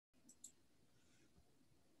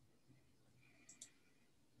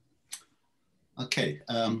Okay,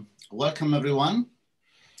 welcome everyone.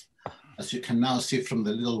 As you can now see from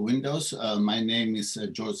the little windows, my name is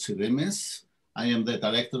George Sirimis. I am the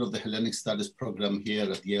director of the Hellenic Studies program here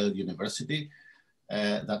at Yale University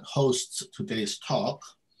that hosts today's talk.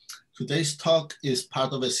 Today's talk is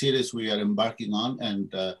part of a series we are embarking on,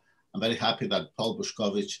 and I'm very happy that Paul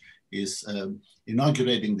Bushkovich is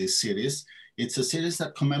inaugurating this series. It's a series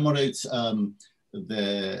that commemorates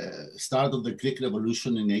the start of the Greek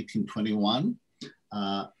Revolution in 1821.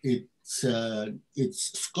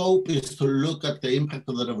 Its scope is to look at the impact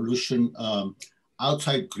of the revolution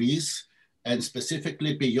outside Greece and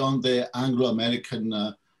specifically beyond the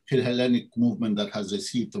Anglo-American Phil-Hellenic movement that has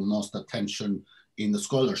received the most attention in the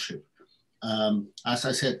scholarship. As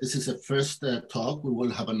I said, this is the first talk. We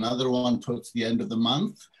will have another one towards the end of the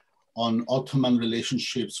month on Ottoman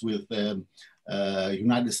relationships with the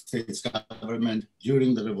United States government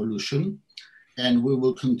during the revolution. And we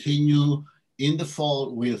will continue in the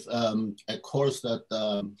fall with a course that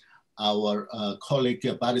our colleague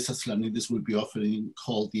Baris Aslanidis will be offering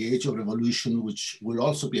called The Age of Revolution, which will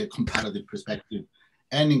also be a comparative perspective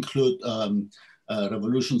and include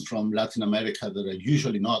revolutions from Latin America that are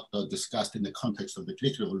usually not discussed in the context of the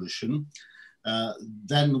Greek Revolution.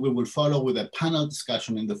 Then we will follow with a panel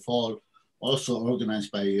discussion in the fall, also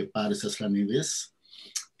organized by Baris Aslanidis.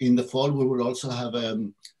 In the fall, we will also have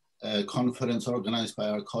a conference organized by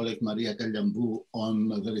our colleague Maria Gagliambou on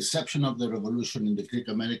the reception of the revolution in the Greek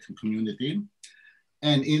American community.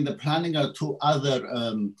 And in the planning are two other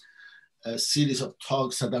series of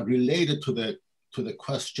talks that are related to the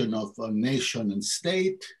question of nation and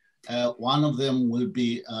state. One of them will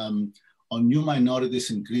be on new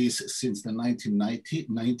minorities in Greece since the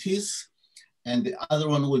 1990s. And the other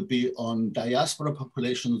one will be on diaspora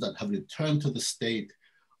populations that have returned to the state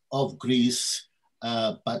of Greece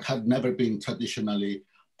but had never been traditionally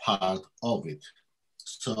part of it.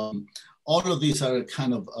 So all of these are a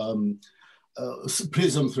kind of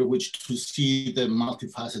prism through which to see the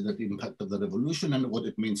multifaceted impact of the revolution and what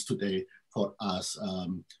it means today for us,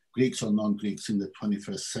 Greeks or non-Greeks in the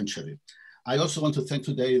 21st century. I also want to thank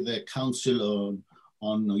today the Council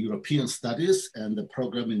on European Studies and the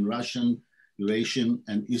program in Russian, Eurasian,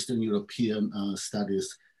 and Eastern European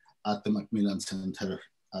Studies at the Macmillan Center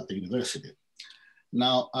at the university.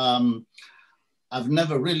 Now, I've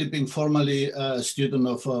never really been formally a student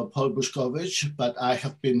of Paul Bushkovich, but I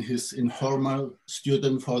have been his informal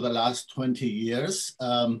student for the last 20 years.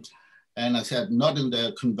 And I said, not in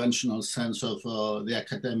the conventional sense of the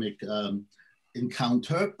academic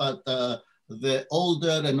encounter, but the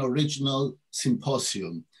older and original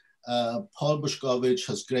symposium. Paul Bushkovich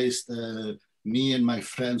has graced me and my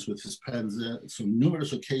friends with his presence on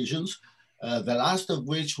numerous occasions. The last of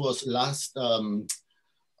which was last,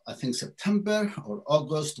 I think September or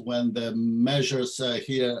August, when the measures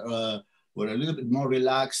here were a little bit more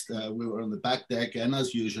relaxed. We were on the back deck, and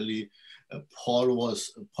as usually, Paul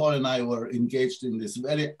and I were engaged in this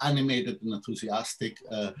very animated and enthusiastic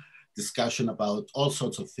discussion about all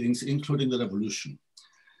sorts of things, including the revolution.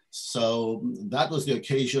 So that was the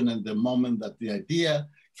occasion and the moment that the idea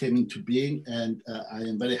came into being, and I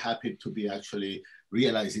am very happy to be actually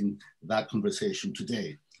realizing that conversation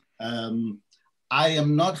today. I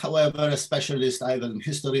am not, however, a specialist either in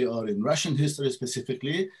history or in Russian history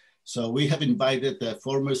specifically. So we have invited a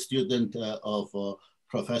former student of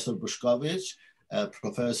Professor Bushkovich,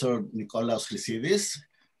 Professor Nikolaos Chrysidis,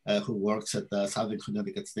 who works at the Southern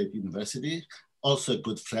Connecticut State University, also a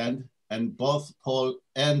good friend. And both Paul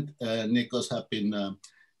and Nikos have been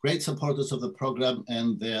great supporters of the program,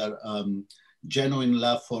 and their genuine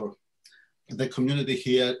love for the community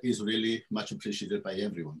here is really much appreciated by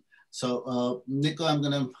everyone. So Nico, I'm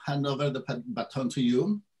going to hand over the baton to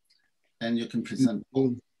you, and you can present.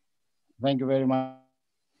 Thank you very much.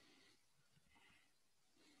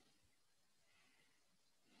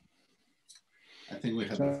 I think we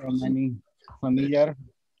have so many familiar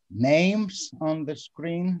names on the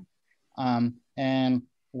screen. And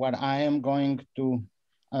what I am going to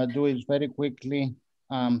do is very quickly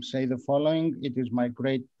say the following. It is my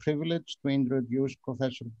great privilege to introduce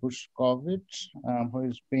Professor Bushkovich, who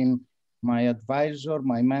has been my advisor,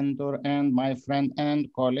 my mentor, and my friend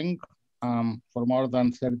and colleague for more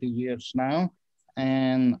than 30 years now.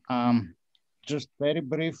 And just very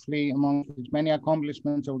briefly, among his many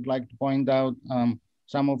accomplishments, I would like to point out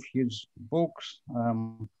some of his books.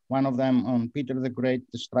 One of them on Peter the Great,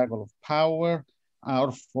 The Struggle of Power,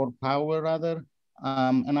 or For Power rather.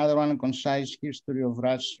 Another one, A Concise History of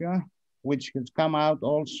Russia, which has come out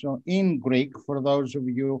also in Greek for those of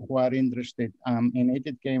you who are interested in it.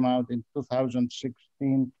 It came out in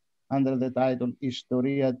 2016 under the title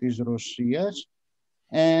Historia της Ρωσίας.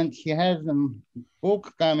 And he has a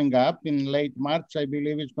book coming up in late March, I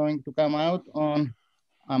believe it's going to come out on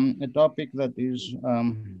a topic that is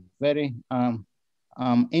very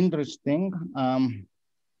interesting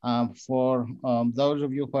for those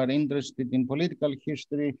of you who are interested in political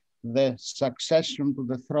history, the succession to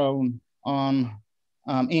the throne on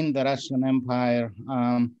in the Russian Empire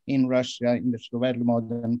in Russia in the sort of early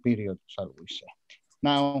modern period, shall we say.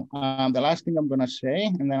 Now, the last thing I'm going to say,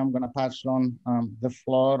 and then I'm going to pass on the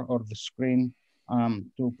floor or the screen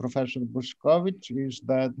to Professor Buskovich, is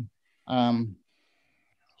that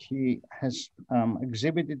he has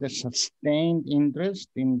exhibited a sustained interest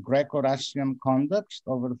in Greco-Russian context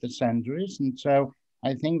over the centuries. And so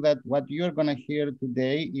I think that what you're going to hear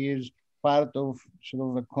today is part of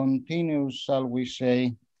sort of a continuous, shall we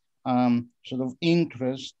say, sort of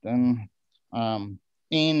interest and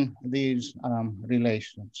in these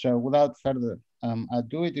relations. So without further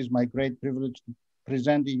ado, it is my great privilege to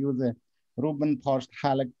present to you the Ruben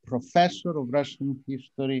Post-Halleck Professor of Russian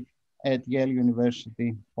History at Yale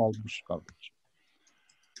University, Paul Buskovich.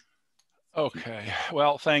 Okay,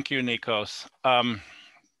 well, thank you, Nikos. All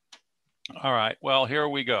right, well, here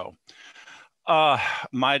we go.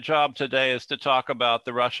 My job today is to talk about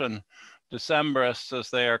the Russian Decembrists, as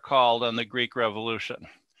they are called, and the Greek Revolution.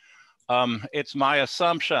 It's my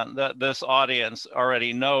assumption that this audience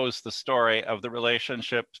already knows the story of the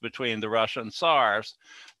relationships between the Russian Tsars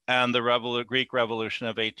and the Greek Revolution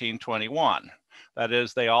of 1821. That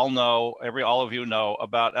is, they all know, all of you know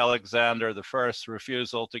about Alexander I's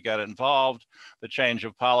refusal to get involved, the change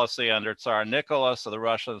of policy under Tsar Nicholas, of the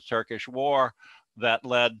Russo-Turkish War that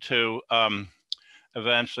led to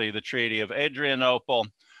eventually the Treaty of Adrianople,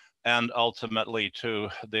 and ultimately to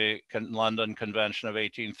the London Convention of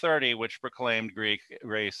 1830, which proclaimed Greek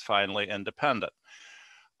race finally independent.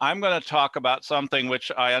 I'm going to talk about something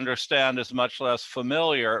which I understand is much less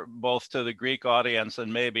familiar both to the Greek audience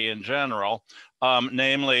and maybe in general,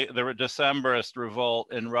 namely the Decembrist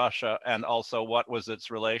revolt in Russia, and also what was its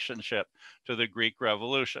relationship to the Greek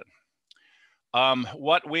Revolution.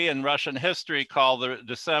 What we in Russian history call the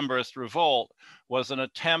Decembrist revolt was an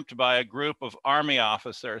attempt by a group of army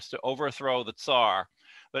officers to overthrow the Tsar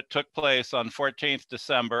that took place on 14th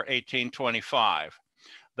December 1825.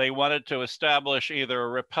 They wanted to establish either a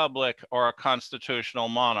republic or a constitutional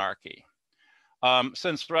monarchy.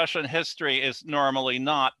 Since Russian history is normally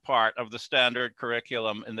not part of the standard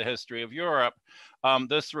curriculum in the history of Europe,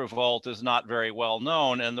 this revolt is not very well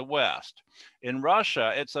known in the West. In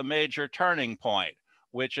Russia, it's a major turning point,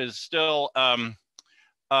 which is still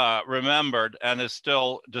remembered and is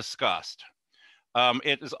still discussed.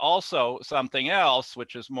 It is also something else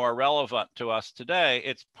which is more relevant to us today.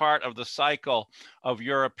 It's part of the cycle of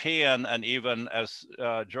European and even, as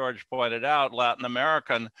George pointed out, Latin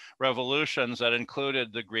American revolutions that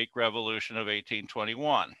included the Greek Revolution of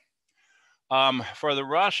 1821. For the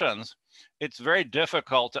Russians, it's very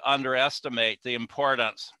difficult to underestimate the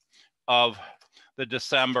importance of the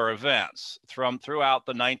December events throughout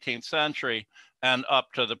the 19th century and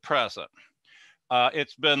up to the present.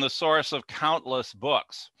 It's been the source of countless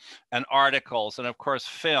books and articles, and of course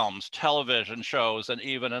films, television shows, and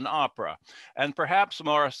even an opera. And perhaps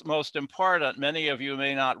most important, many of you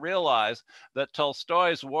may not realize that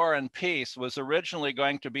Tolstoy's War and Peace was originally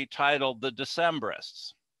going to be titled The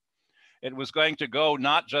Decembrists. It was going to go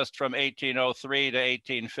not just from 1803 to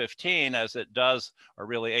 1815 as it does, or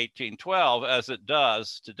really 1812 as it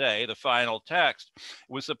does today, the final text.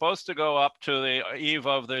 It was supposed to go up to the eve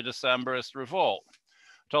of the Decembrist revolt.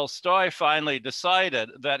 Tolstoy finally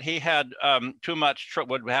decided that he had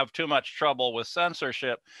would have too much trouble with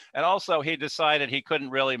censorship, and also he decided he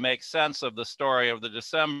couldn't really make sense of the story of the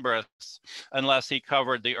Decembrists unless he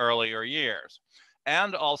covered the earlier years.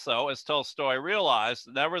 And also, as Tolstoy realized,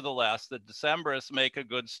 nevertheless, the Decembrists make a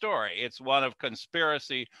good story. It's one of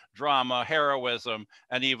conspiracy, drama, heroism,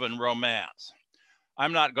 and even romance.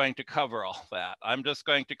 I'm not going to cover all that. I'm just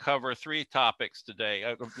going to cover three topics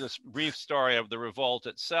today. This brief story of the revolt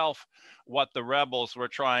itself, what the rebels were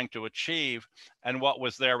trying to achieve, and what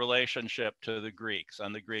was their relationship to the Greeks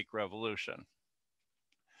and the Greek Revolution.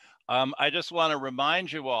 I just want to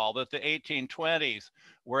remind you all that the 1820s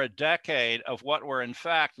were a decade of what were in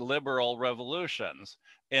fact liberal revolutions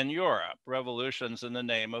in Europe, revolutions in the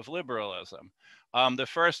name of liberalism. The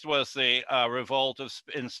first was the revolt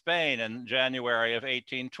in Spain in January of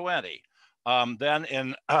 1820. Then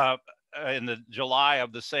in the July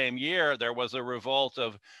of the same year, there was a revolt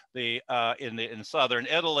of in southern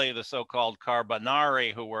Italy, the so-called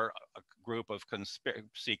Carbonari, who were a group of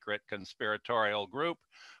secret conspiratorial group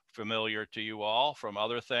familiar to you all from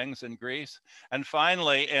other things in Greece. And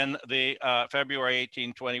finally, in the February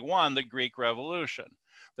 1821, the Greek Revolution.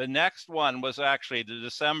 The next one was actually the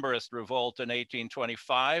Decembrist revolt in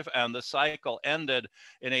 1825, and the cycle ended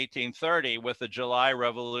in 1830 with the July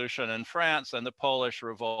Revolution in France and the Polish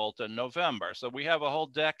Revolt in November. So we have a whole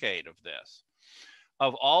decade of this.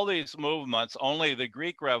 Of all these movements, only the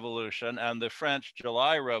Greek Revolution and the French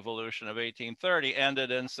July Revolution of 1830 ended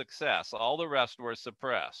in success. All the rest were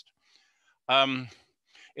suppressed.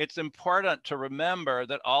 It's important to remember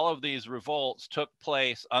that all of these revolts took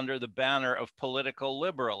place under the banner of political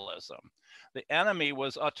liberalism. The enemy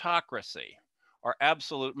was autocracy or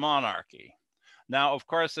absolute monarchy. Now, of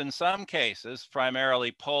course, in some cases,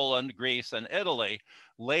 primarily Poland, Greece, and Italy,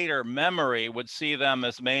 later memory would see them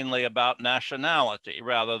as mainly about nationality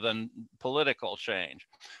rather than political change.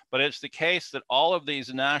 But it's the case that all of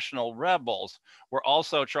these national rebels were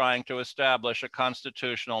also trying to establish a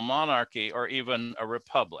constitutional monarchy or even a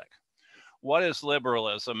republic. What is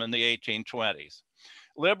liberalism in the 1820s?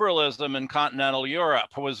 Liberalism in continental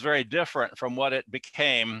Europe was very different from what it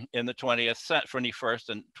became in the 20th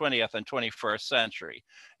and 21st century.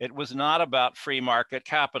 It was not about free market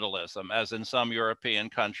capitalism, as in some European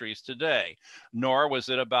countries today, nor was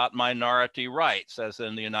it about minority rights, as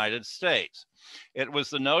in the United States. It was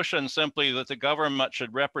the notion simply that the government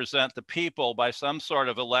should represent the people by some sort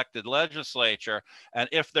of elected legislature, and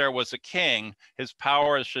if there was a king, his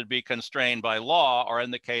powers should be constrained by law, or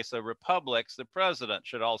in the case of republics, the president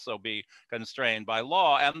should also be constrained by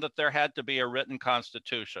law, and that there had to be a written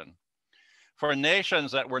constitution. For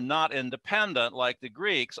nations that were not independent, like the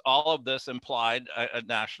Greeks, all of this implied a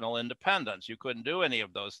national independence. You couldn't do any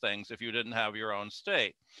of those things if you didn't have your own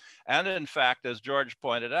state. And in fact, as George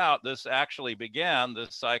pointed out, this actually began,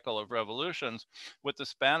 this cycle of revolutions, with the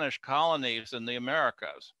Spanish colonies in the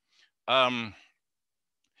Americas.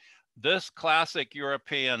 This classic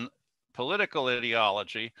European political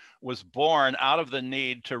ideology was born out of the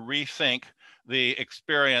need to rethink the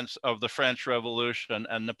experience of the French Revolution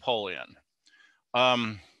and Napoleon.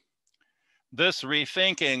 This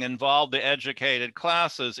rethinking involved the educated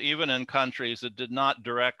classes, even in countries that did not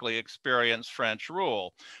directly experience French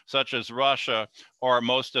rule, such as Russia or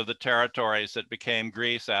most of the territories that became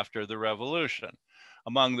Greece after the revolution.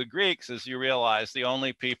 Among the Greeks, as you realize, the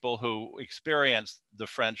only people who experienced the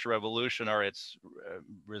French Revolution or its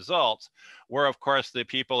results were, of course, the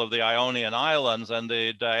people of the Ionian Islands and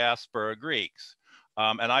the diaspora Greeks.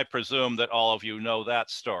 And I presume that all of you know that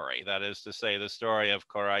story. That is to say, the story of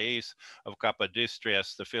Korais, of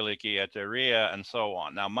Kapodistrias, the Philiki Eteria, and so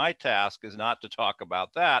on. Now, my task is not to talk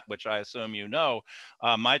about that, which I assume you know.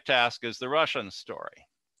 My task is the Russian story.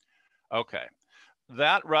 Okay.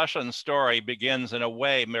 That Russian story begins in a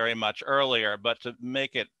way very much earlier, but to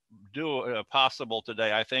make it possible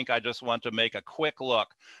today, I think I just want to make a quick look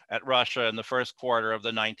at Russia in the first quarter of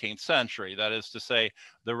the 19th century, that is to say,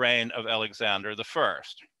 the reign of Alexander I,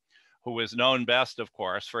 who is known best, of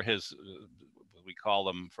course, for his, we call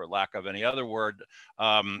them, for lack of any other word,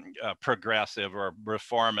 progressive or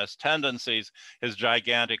reformist tendencies, his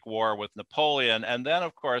gigantic war with Napoleon, and then,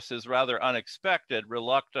 of course, his rather unexpected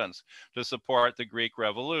reluctance to support the Greek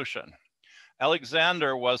Revolution.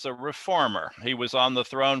 Alexander was a reformer. He was on the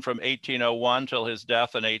throne from 1801 till his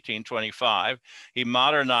death in 1825. He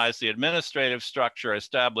modernized the administrative structure,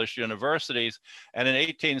 established universities, and in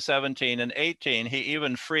 1817 and 18, he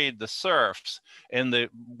even freed the serfs in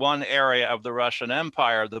the one area of the Russian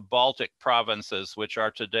Empire, the Baltic provinces, which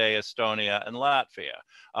are today Estonia and Latvia.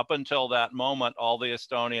 Up until that moment, all the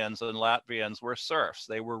Estonians and Latvians were serfs.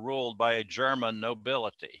 They were ruled by a German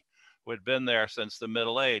nobility who had been there since the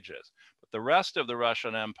Middle Ages. The rest of the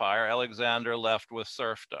Russian Empire, Alexander left with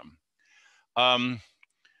serfdom.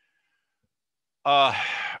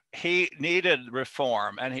 He needed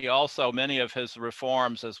reform, and he also, many of his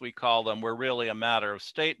reforms, as we call them, were really a matter of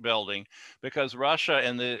state building, because Russia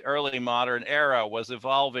in the early modern era was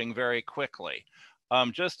evolving very quickly.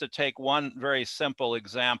 Just to take one very simple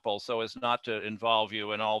example, so as not to involve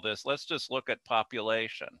you in all this, let's just look at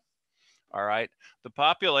population. All right, the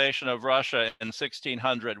population of Russia in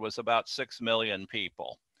 1600 was about 6 million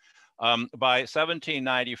people. By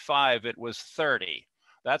 1795, it was 30.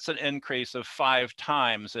 That's an increase of 5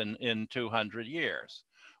 times in 200 years,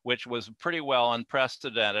 which was pretty well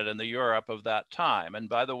unprecedented in the Europe of that time. And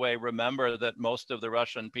by the way, remember that most of the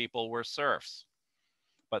Russian people were serfs,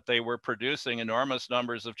 but they were producing enormous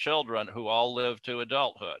numbers of children who all lived to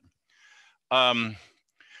adulthood.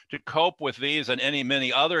 To cope with these and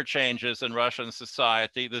many other changes in Russian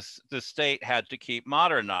society, the state had to keep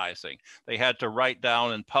modernizing. They had to write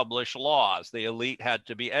down and publish laws. The elite had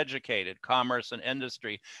to be educated. Commerce and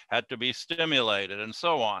industry had to be stimulated, and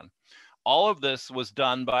so on. All of this was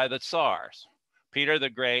done by the Tsars. Peter the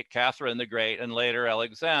Great, Catherine the Great, and later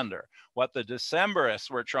Alexander. What the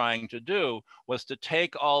Decembrists were trying to do was to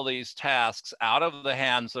take all these tasks out of the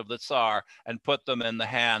hands of the Tsar and put them in the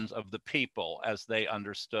hands of the people as they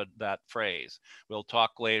understood that phrase. We'll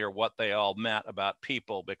talk later what they all meant about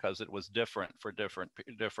people because it was different for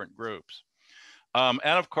different groups. And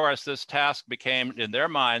of course, this task became, in their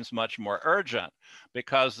minds, much more urgent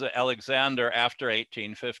because Alexander, after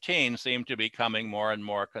 1815, seemed to be becoming more and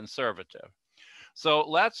more conservative. So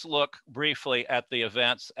let's look briefly at the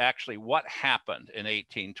events, actually what happened in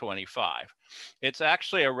 1825. It's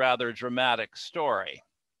actually a rather dramatic story.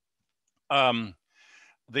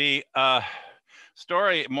 The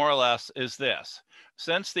story, more or less, is this.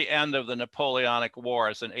 Since the end of the Napoleonic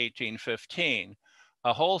Wars in 1815,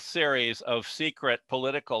 a whole series of secret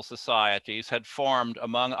political societies had formed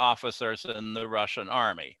among officers in the Russian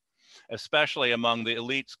army, especially among the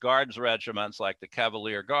elites guards regiments like the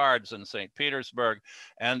Cavalier Guards in St. Petersburg,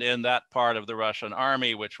 and in that part of the Russian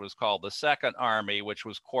army, which was called the Second Army, which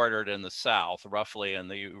was quartered in the south, roughly in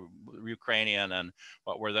the Ukrainian and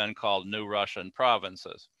what were then called New Russian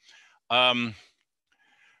provinces.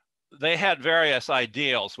 They had various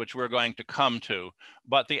ideals, which we're going to come to,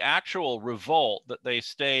 but the actual revolt that they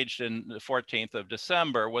staged in the 14th of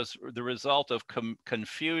December was the result of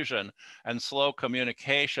confusion and slow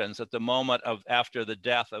communications at the moment after the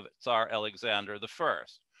death of Tsar Alexander I.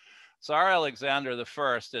 Tsar Alexander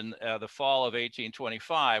I in the fall of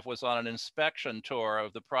 1825 was on an inspection tour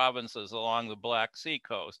of the provinces along the Black Sea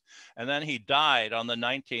coast, and then he died on the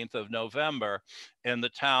 19th of November in the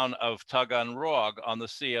town of Taganrog on the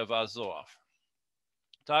Sea of Azov.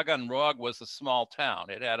 Taganrog was a small town.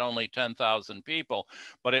 It had only 10,000 people,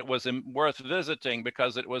 but it was worth visiting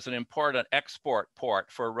because it was an important export port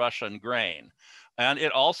for Russian grain. And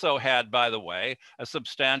it also had, by the way, a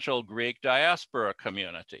substantial Greek diaspora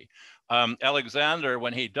community. Alexander,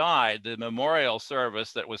 when he died, the memorial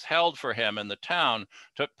service that was held for him in the town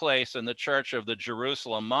took place in the Church of the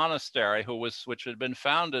Jerusalem Monastery, which had been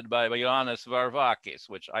founded by Ioannis Varvakis,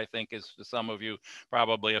 which I think is to some of you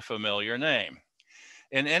probably a familiar name.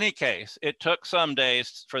 In any case, it took some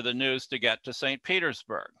days for the news to get to St.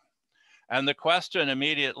 Petersburg. And the question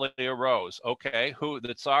immediately arose, okay,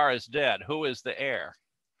 the Tsar is dead, who is the heir?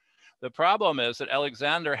 The problem is that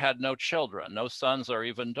Alexander had no children, no sons or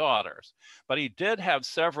even daughters, but he did have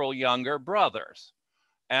several younger brothers.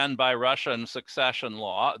 And by Russian succession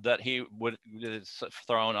law, that his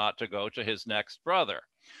throne ought to go to his next brother.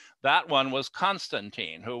 That one was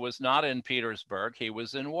Constantine, who was not in Petersburg, he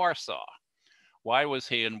was in Warsaw. Why was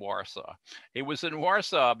he in Warsaw? He was in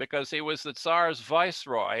Warsaw because he was the Tsar's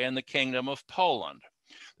viceroy in the Kingdom of Poland.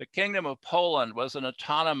 The Kingdom of Poland was an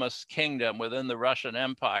autonomous kingdom within the Russian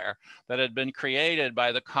Empire that had been created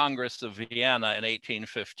by the Congress of Vienna in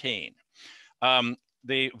 1815.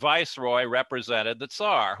 The viceroy represented the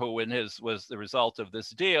Tsar, who was the result of this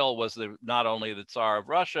deal was not only the Tsar of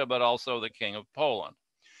Russia, but also the King of Poland.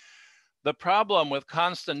 The problem with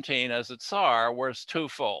Constantine as a Tsar was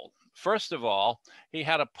twofold. First of all, he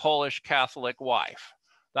had a Polish Catholic wife.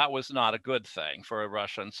 That was not a good thing for a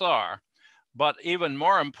Russian Tsar. But even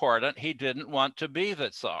more important, he didn't want to be the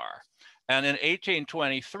Tsar. And in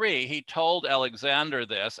 1823, he told Alexander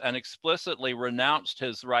this and explicitly renounced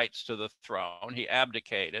his rights to the throne. He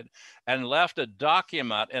abdicated and left a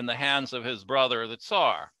document in the hands of his brother, the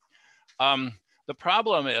Tsar. The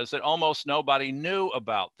problem is that almost nobody knew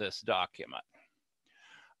about this document.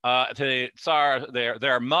 The Tsar,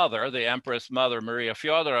 their mother, the Empress Mother Maria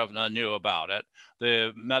Fyodorovna, knew about it,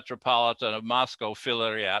 the Metropolitan of Moscow,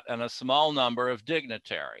 Filaret, and a small number of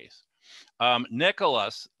dignitaries.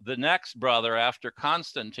 Nicholas, the next brother after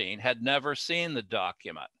Constantine, had never seen the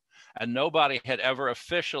document, and nobody had ever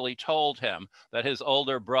officially told him that his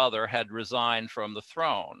older brother had resigned from the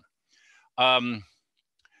throne. The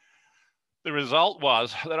result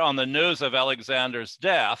was that on the news of Alexander's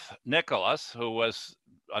death, Nicholas, who was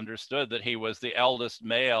understood that he was the eldest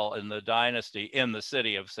male in the dynasty in the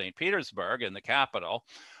city of St. Petersburg, in the capital,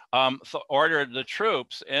 ordered the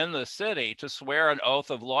troops in the city to swear an oath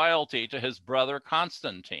of loyalty to his brother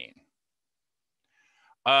Constantine.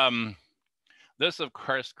 This, of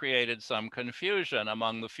course, created some confusion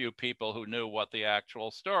among the few people who knew what the actual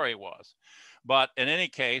story was. But in any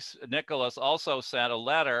case, Nicholas also sent a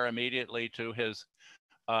letter immediately to his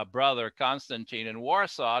brother Constantine in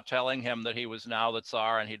Warsaw, telling him that he was now the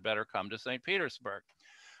Tsar and he'd better come to St. Petersburg.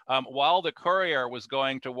 While the courier was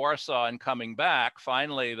going to Warsaw and coming back,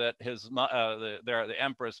 finally that the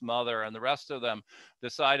Empress mother and the rest of them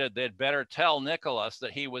decided they'd better tell Nicholas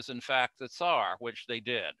that he was in fact the Tsar, which they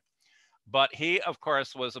did. But he, of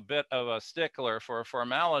course, was a bit of a stickler for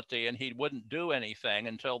formality, and he wouldn't do anything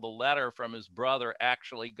until the letter from his brother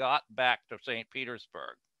actually got back to St.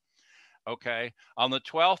 Petersburg. Okay, on the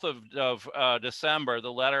 12th of December,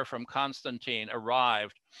 the letter from Constantine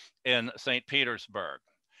arrived in St. Petersburg.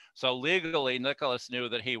 So legally, Nicholas knew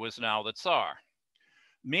that he was now the Tsar.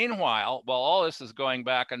 Meanwhile, while all this is going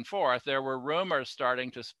back and forth, there were rumors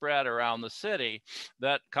starting to spread around the city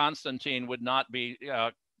that Constantine would not be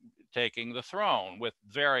taking the throne, with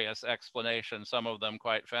various explanations, some of them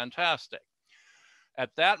quite fantastic.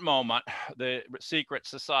 At that moment, the secret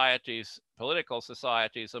societies, political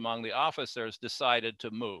societies among the officers decided to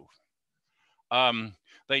move.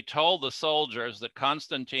 They told the soldiers that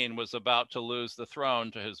Constantine was about to lose the throne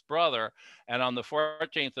to his brother, and on the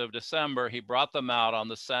 14th of December, he brought them out on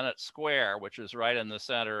the Senate Square, which is right in the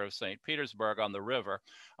center of St. Petersburg on the river,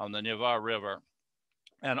 on the Neva River,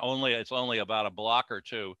 and it's only about a block or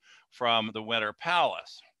two from the Winter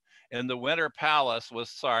Palace. In the Winter Palace was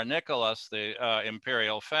Tsar Nicholas, the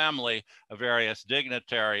imperial family of various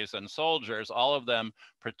dignitaries and soldiers, all of them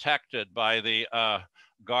protected by the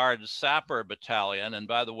Guard Sapper Battalion. And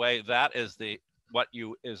by the way, that is what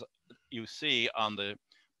you see on the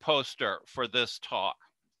poster for this talk.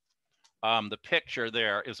 The picture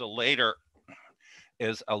there is a later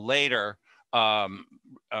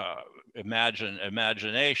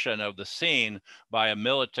imagination of the scene by a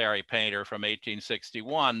military painter from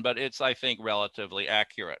 1861, but it's, I think, relatively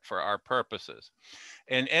accurate for our purposes.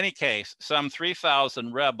 In any case, some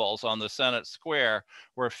 3,000 rebels on the Senate Square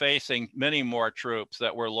were facing many more troops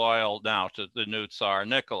that were loyal now to the new Tsar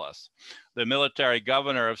Nicholas. The military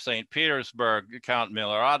governor of St. Petersburg, Count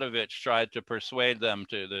Miloradovich, tried to persuade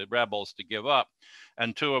the rebels to give up,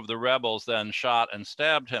 and two of the rebels then shot and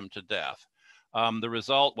stabbed him to death. The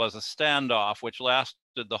result was a standoff which lasted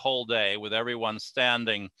the whole day, with everyone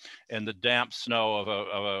standing in the damp snow of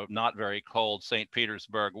a not very cold St.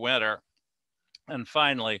 Petersburg winter. And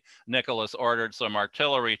finally, Nicholas ordered some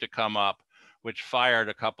artillery to come up, which fired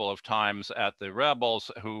a couple of times at the rebels,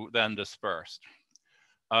 who then dispersed.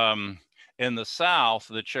 In the south,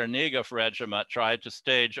 the Chernigov regiment tried to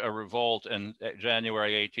stage a revolt in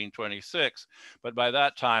January 1826, but by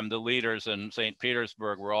that time the leaders in St.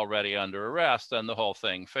 Petersburg were already under arrest and the whole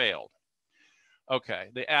thing failed. Okay,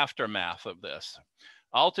 the aftermath of this.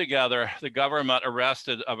 Altogether, the government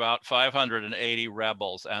arrested about 580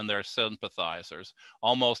 rebels and their sympathizers,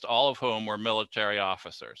 almost all of whom were military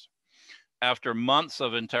officers. After months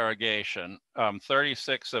of interrogation,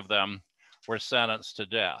 36 of them were sentenced to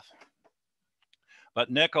death. But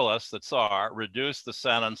Nicholas, the Tsar, reduced the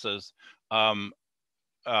sentences from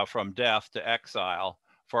death to exile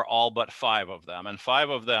for all but 5 of them, and 5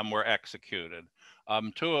 of them were executed.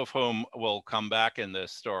 2 of whom will come back in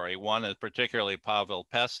this story. One is particularly Pavel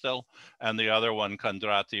Pestel, and the other one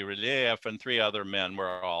Kondraty Ryleyev, and 3 other men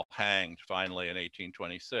were all hanged finally in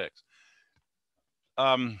 1826.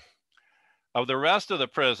 Of the rest of the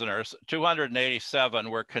prisoners, 287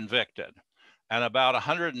 were convicted, and about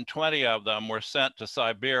 120 of them were sent to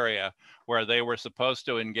Siberia, where they were supposed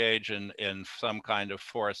to engage in some kind of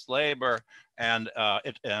forced labor and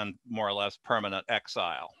more or less permanent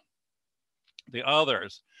exile. The other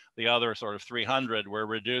sort of 300 were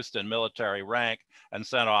reduced in military rank and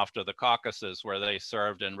sent off to the Caucasus, where they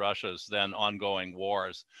served in Russia's then ongoing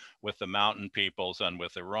wars with the mountain peoples and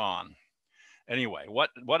with Iran. Anyway,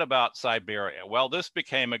 what about Siberia? Well, this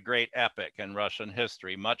became a great epic in Russian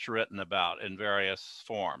history, much written about in various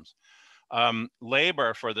forms.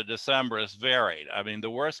 Labor for the Decembrists varied. I mean, the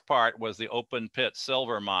worst part was the open pit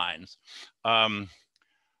silver mines,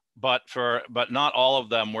 but not all of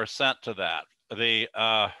them were sent to that.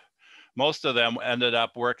 Most of them ended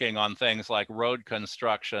up working on things like road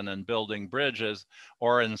construction and building bridges,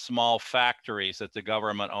 or in small factories that the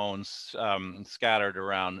government owns scattered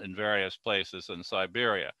around in various places in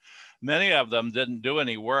Siberia. Many of them didn't do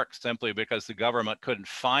any work simply because the government couldn't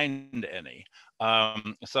find any.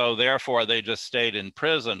 So therefore, they just stayed in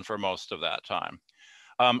prison for most of that time.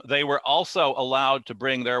 They were also allowed to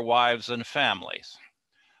bring their wives and families.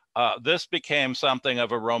 This became something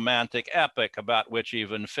of a romantic epic about which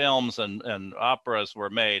even films and operas were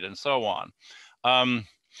made and so on.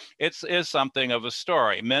 It is something of a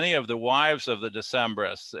story. Many of the wives of the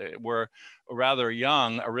Decembrists were rather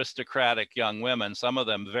young, aristocratic young women, some of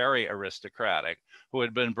them very aristocratic, who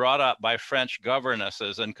had been brought up by French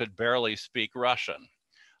governesses and could barely speak Russian.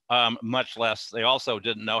 much less, they also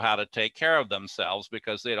didn't know how to take care of themselves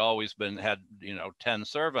because they'd always had 10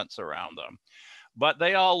 servants around them. But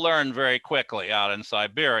they all learned very quickly out in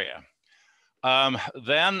Siberia.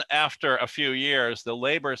 Then after a few years, the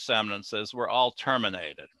labor sentences were all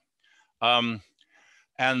terminated.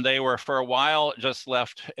 And they were for a while just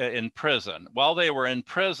left in prison. While they were in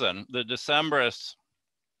prison, the Decembrists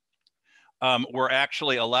were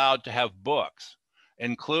actually allowed to have books,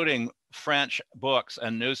 including French books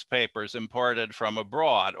and newspapers imported from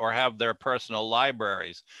abroad, or have their personal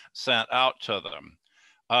libraries sent out to them.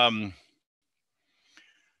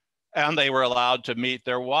 And they were allowed to meet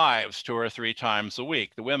their wives 2 or 3 times a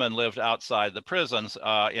week. The women lived outside the prisons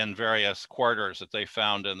in various quarters that they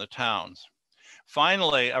found in the towns.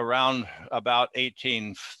 Finally, around about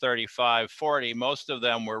 1835-40, most of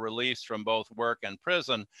them were released from both work and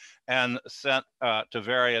prison and sent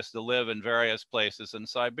to live in various places in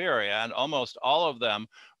Siberia. And almost all of them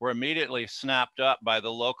were immediately snapped up by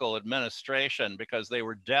the local administration because they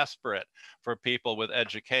were desperate for people with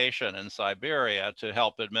education in Siberia to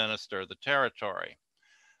help administer the territory.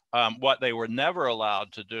 What they were never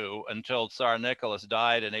allowed to do until Tsar Nicholas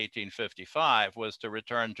died in 1855 was to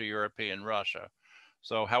return to European Russia.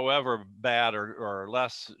 So however bad or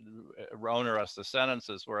less onerous the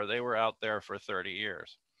sentences were, they were out there for 30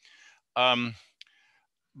 years.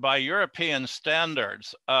 By European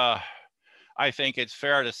standards, I think it's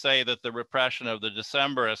fair to say that the repression of the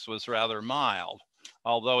Decembrists was rather mild,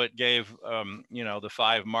 although it gave the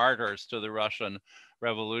 5 martyrs to the Russian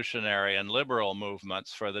revolutionary and liberal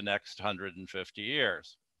movements for the next 150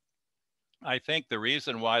 years. I think the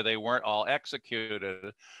reason why they weren't all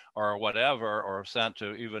executed or whatever, or sent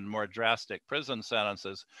to even more drastic prison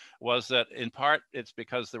sentences, was that in part it's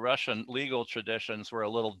because the Russian legal traditions were a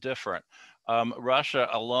little different. Russia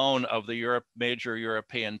alone of the major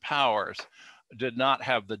European powers did not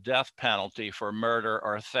have the death penalty for murder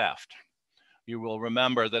or theft. You will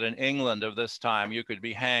remember that in England of this time, you could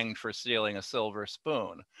be hanged for stealing a silver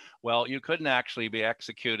spoon. Well, you couldn't actually be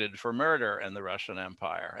executed for murder in the Russian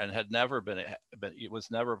Empire, and had never it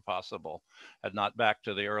was never possible, had not back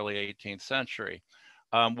to the early 18th century.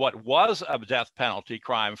 What was a death penalty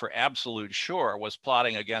crime for absolute sure was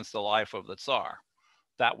plotting against the life of the Tsar.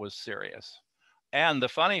 That was serious. And the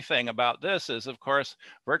funny thing about this is, of course,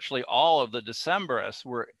 virtually all of the Decembrists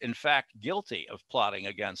were in fact guilty of plotting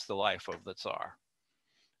against the life of the Tsar.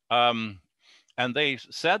 And they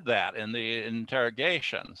said that in the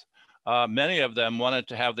interrogations. Many of them wanted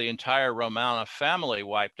to have the entire Romanov family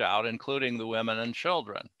wiped out, including the women and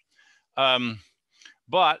children.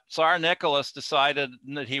 But Tsar Nicholas decided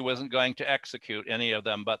that he wasn't going to execute any of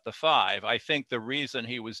them but the 5. I think the reason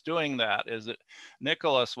he was doing that is that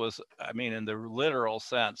Nicholas was, in the literal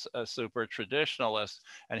sense, a super traditionalist,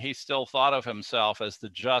 and he still thought of himself as the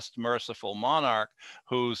just, merciful monarch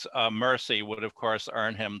whose mercy would, of course,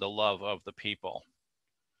 earn him the love of the people.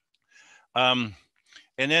 In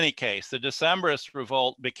any case, the Decembrist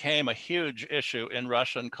revolt became a huge issue in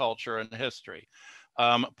Russian culture and history.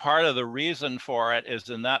 Part of the reason for it is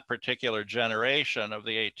in that particular generation of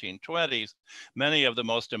the 1820s, many of the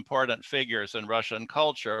most important figures in Russian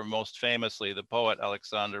culture, most famously the poet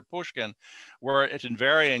Alexander Pushkin, were in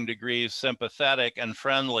varying degrees sympathetic and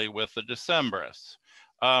friendly with the Decembrists.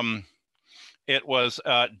 It was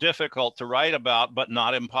difficult to write about, but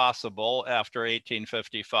not impossible after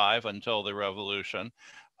 1855 until the revolution.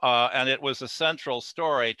 And it was a central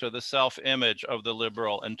story to the self-image of the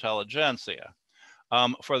liberal intelligentsia.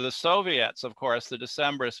 For the Soviets, of course, the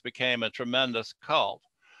Decembrists became a tremendous cult.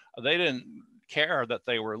 They didn't care that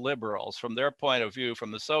they were liberals. From their point of view, from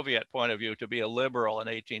the Soviet point of view, to be a liberal in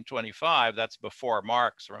 1825, that's before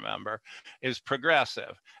Marx, remember, is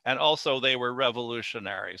progressive. And also they were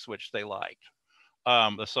revolutionaries, which they liked.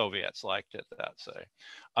 The Soviets liked it, that's say.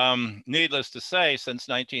 Needless to say, since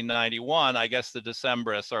 1991, I guess the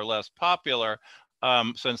Decembrists are less popular,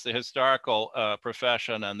 since the historical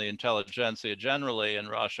profession and the intelligentsia generally in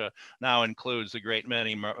Russia now includes a great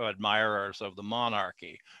many admirers of the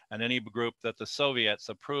monarchy, and any group that the Soviets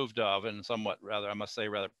approved of in somewhat rather, I must say,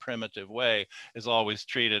 rather primitive way is always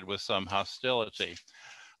treated with some hostility,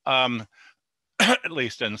 at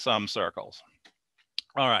least in some circles.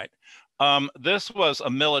 All right. This was a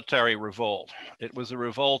military revolt. It was a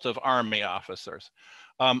revolt of army officers.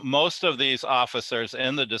 Most of these officers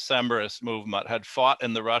in the Decembrist movement had fought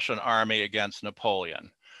in the Russian army against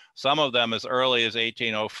Napoleon. Some of them as early as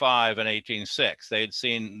 1805 and 1806. They'd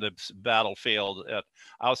seen the battlefield at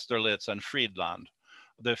Austerlitz and Friedland.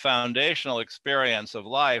 The foundational experience of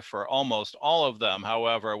life for almost all of them,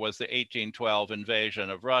 however, was the 1812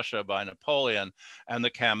 invasion of Russia by Napoleon and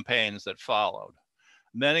the campaigns that followed.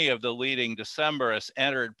 many of the leading Decembrists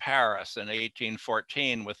entered Paris in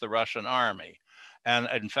 1814 with the Russian army. And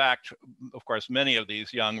in fact, of course, many of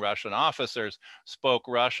these young Russian officers spoke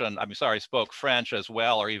French as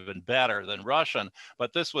well, or even better than Russian,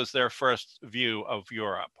 but this was their first view of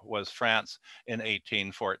Europe, was France in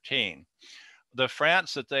 1814. The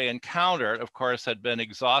France that they encountered, of course, had been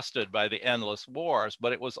exhausted by the endless wars,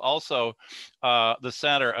 but it was also the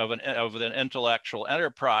center of an intellectual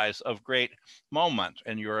enterprise of great moment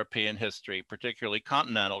in European history, particularly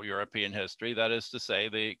continental European history, that is to say,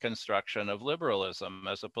 the construction of liberalism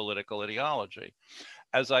as a political ideology.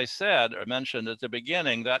 As I said or mentioned at the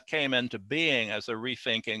beginning, that came into being as a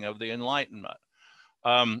rethinking of the Enlightenment.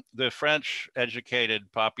 The French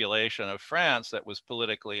educated population of France that was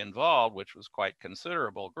politically involved, which was quite a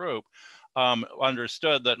considerable group,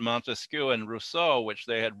 understood that Montesquieu and Rousseau, which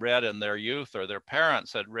they had read in their youth or their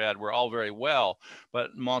parents had read, were all very well,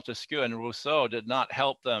 but Montesquieu and Rousseau did not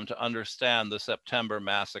help them to understand the September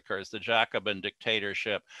massacres, the Jacobin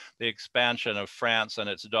dictatorship, the expansion of France and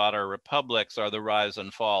its daughter republics, or the rise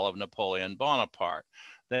and fall of Napoleon Bonaparte.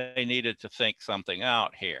 They needed to think something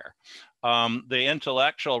out here. The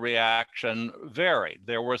intellectual reaction varied.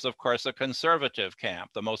 There was, of course, a conservative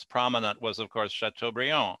camp. The most prominent was, of course,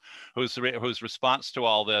 Chateaubriand, whose response to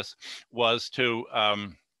all this was to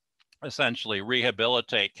essentially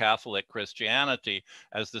rehabilitate Catholic Christianity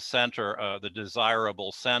as the center, the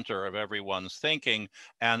desirable center of everyone's thinking,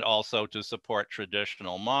 and also to support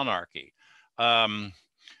traditional monarchy.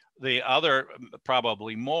 The other,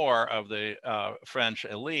 probably more of the French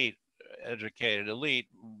elite, educated elite,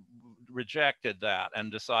 rejected that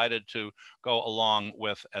and decided to go along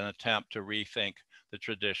with an attempt to rethink the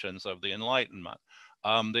traditions of the Enlightenment.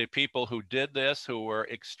 The people who did this, who were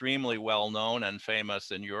extremely well known and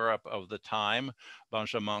famous in Europe of the time,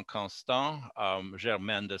 Benjamin Constant,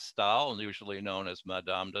 Germaine de Staël, usually known as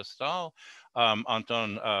Madame de Staël,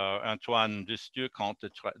 Antoine Dustuc,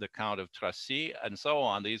 the Count of Tracy, and so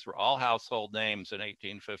on. These were all household names in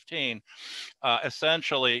 1815,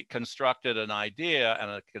 essentially constructed an idea and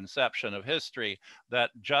a conception of history that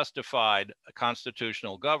justified a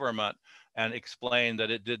constitutional government and explained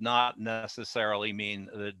that it did not necessarily mean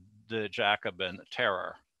the Jacobin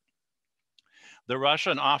terror. The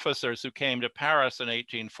Russian officers who came to Paris in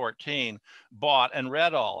 1814 bought and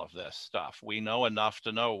read all of this stuff. We know enough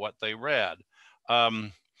to know what they read.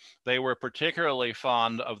 They were particularly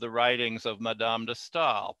fond of the writings of Madame de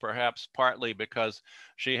Staël, perhaps partly because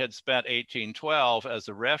she had spent 1812 as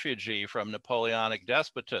a refugee from Napoleonic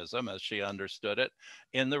despotism, as she understood it,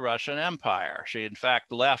 in the Russian Empire. She, in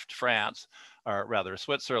fact, left France, or rather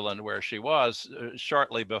Switzerland, where she was,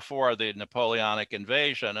 shortly before the Napoleonic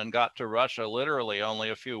invasion, and got to Russia literally only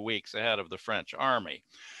a few weeks ahead of the French army.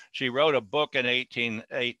 She wrote a book in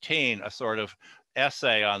 1818, a sort of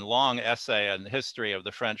long essay on the history of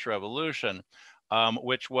the French Revolution,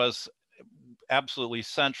 which was absolutely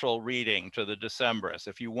central reading to the Decembrists.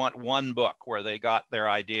 If you want one book where they got their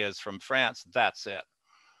ideas from France, that's it.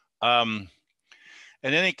 In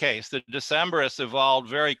any case, the Decembrists evolved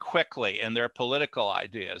very quickly in their political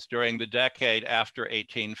ideas during the decade after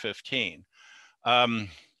 1815.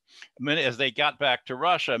 As they got back to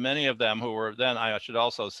Russia, many of them who were then, I should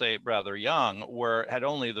also say, rather young, had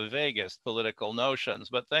only the vaguest political notions,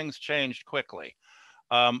 but things changed quickly.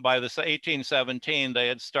 By 1817, they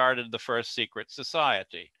had started the first secret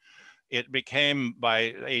society. It became, by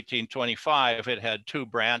 1825, it had two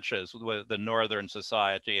branches, with the Northern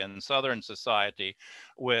Society and Southern Society,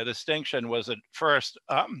 where the distinction was at first,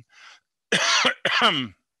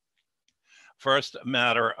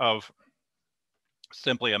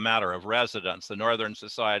 simply a matter of residence. The Northern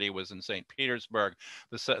Society was in St. Petersburg.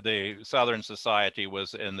 The Southern Society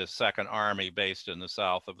was in the Second Army based in the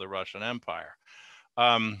south of the Russian Empire.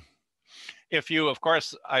 If you, of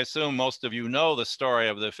course, I assume most of you know the story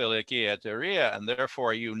of the Filikiateria, and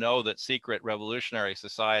therefore you know that secret revolutionary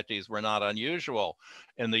societies were not unusual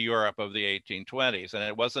in the Europe of the 1820s. And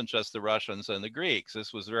it wasn't just the Russians and the Greeks.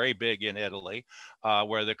 This was very big in Italy,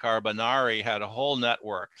 where the Carbonari had a whole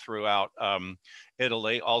network throughout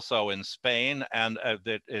Italy, also in Spain, and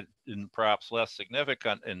perhaps less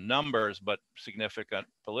significant in numbers, but significant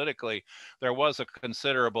politically, there was a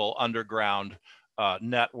considerable underground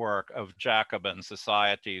network of Jacobin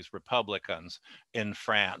societies, Republicans in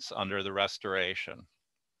France under the Restoration.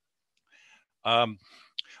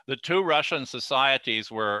 The two Russian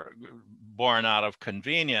societies were born out of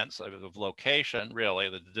convenience of location, really,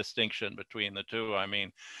 the distinction between the two, I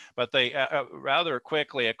mean, but they rather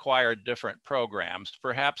quickly acquired different programs,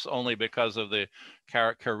 perhaps only because of the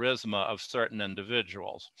charisma of certain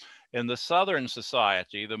individuals. In the Southern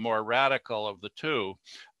society, the more radical of the two,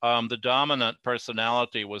 the dominant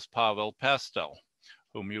personality was Pavel Pestel,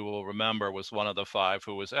 whom you will remember was one of the 5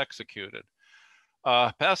 who was executed.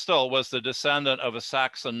 Pestel was the descendant of a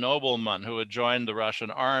Saxon nobleman who had joined the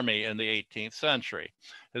Russian army in the 18th century.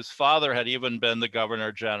 His father had even been the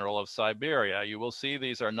governor general of Siberia. You will see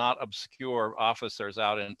these are not obscure officers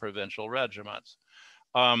out in provincial regiments.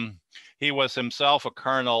 He was himself a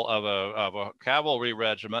colonel of a cavalry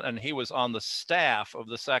regiment, and he was on the staff of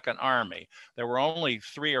the Second Army. There were only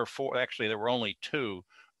 3 or 4, actually there were only 2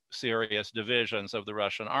 serious divisions of the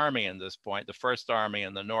Russian army in this point, the First Army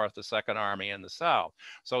in the north, the Second Army in the south.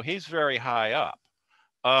 So he's very high up.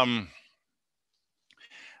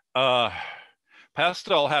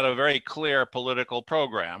 Pestel had a very clear political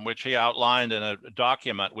program, which he outlined in a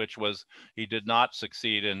document which he did not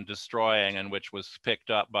succeed in destroying and which was picked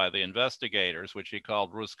up by the investigators, which he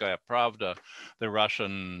called Russkaya Pravda, the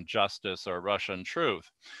Russian justice or Russian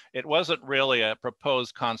truth. It wasn't really a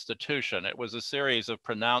proposed constitution. It was a series of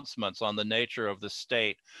pronouncements on the nature of the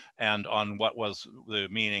state and on what was the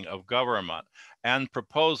meaning of government, and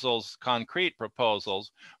proposals, concrete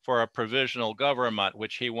proposals for a provisional government,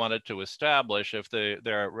 which he wanted to establish if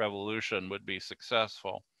their revolution would be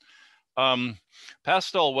successful.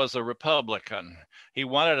 Pestel was a Republican. He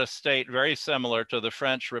wanted a state very similar to the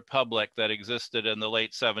French Republic that existed in the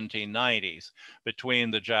late 1790s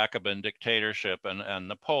between the Jacobin dictatorship and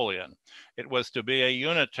Napoleon. It was to be a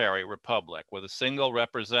unitary republic with a single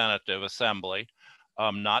representative assembly,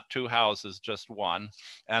 not 2 houses, just 1,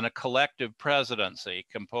 and a collective presidency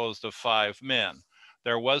composed of 5 men.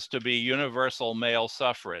 There was to be universal male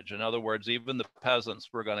suffrage. In other words, even the peasants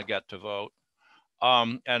were going to get to vote.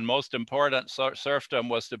 And most important, serfdom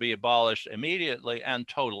was to be abolished immediately and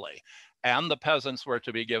totally. And the peasants were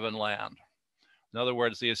to be given land. In other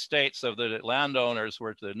words, the estates of the landowners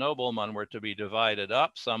the noblemen were to be divided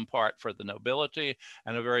up, some part for the nobility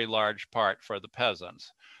and a very large part for the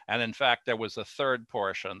peasants. And in fact, there was a third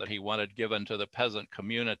portion that he wanted given to the peasant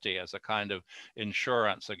community as a kind of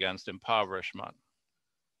insurance against impoverishment.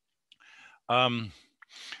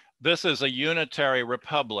 This is a unitary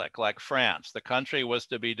republic like France. The country was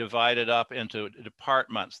to be divided up into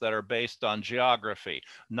departments that are based on geography,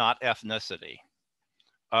 not ethnicity.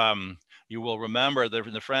 You will remember that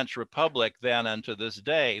in the French Republic then and to this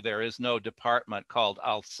day, there is no department called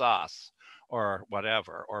Alsace or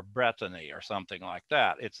whatever, or Brittany or something like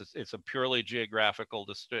that. It's a purely geographical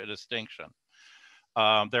distinction.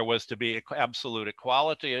 There was to be absolute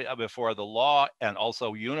equality before the law and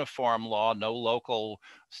also uniform law, no local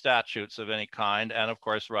statutes of any kind. And of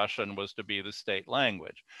course, Russian was to be the state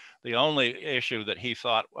language. The only issue that he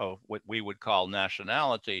thought of what we would call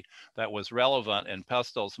nationality that was relevant in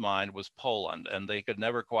Pestel's mind was Poland. And they could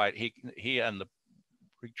never quite, he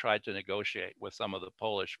tried to negotiate with some of the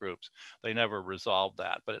Polish groups. They never resolved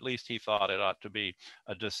that, but at least he thought it ought to be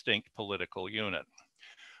a distinct political unit.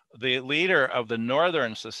 The leader of the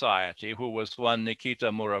Northern Society, who was one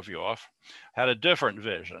Nikita Muravyov, had a different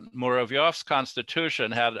vision. Muravyov's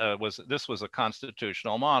constitution this was a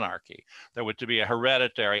constitutional monarchy. There would to be a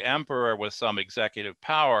hereditary emperor with some executive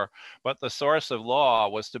power, but the source of law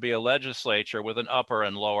was to be a legislature with an upper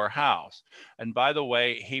and lower house. And by the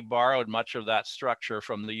way, he borrowed much of that structure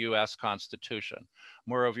from the US Constitution.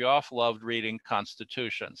 Muravyov loved reading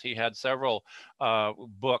constitutions. He had several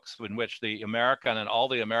books in which the American and all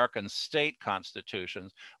the American state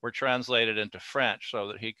constitutions were translated into French so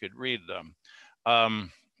that he could read them.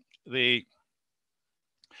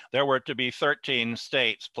 There were to be 13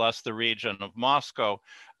 states plus the region of Moscow,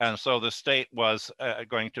 and so the state was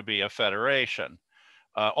going to be a federation.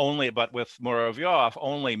 But with Muravyov,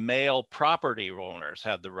 only male property owners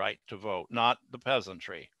had the right to vote, not the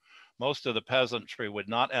peasantry. Most of the peasantry would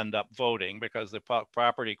not end up voting because the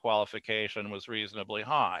property qualification was reasonably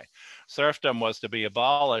high. Serfdom was to be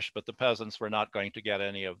abolished, but the peasants were not going to get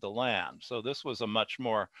any of the land. So this was a much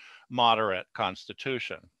more moderate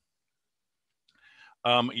constitution.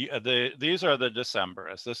 These are the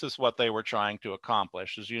Decembrists. This is what they were trying to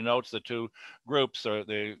accomplish. As you note, the two groups,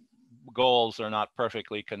 the goals are not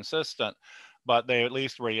perfectly consistent, but they at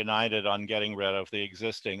least were united on getting rid of the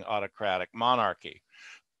existing autocratic monarchy.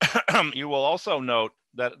 You will also note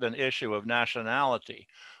that an issue of nationality,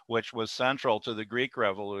 which was central to the Greek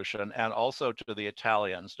Revolution and also to the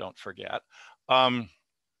Italians, don't forget,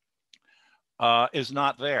 is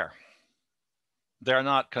not there. they're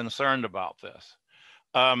not concerned about this.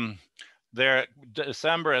 Their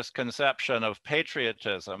Decembrist conception of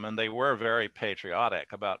patriotism, and they were very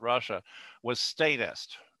patriotic about Russia, was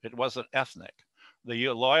statist. It wasn't ethnic. The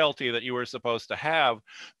loyalty that you were supposed to have,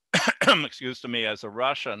 excuse me, as a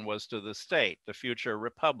Russian was to the state, the future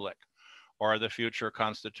republic, or the future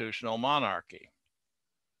constitutional monarchy.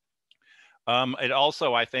 It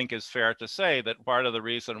also, I think, is fair to say that part of the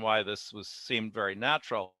reason why this seemed very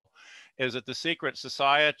natural is that the secret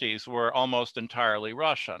societies were almost entirely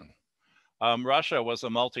Russian. Russia was a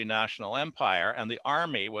multinational empire, and the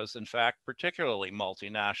army was, in fact, particularly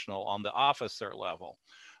multinational on the officer level.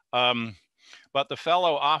 But the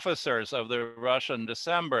fellow officers of the Russian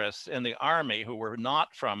Decembrists in the army who were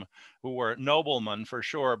noblemen for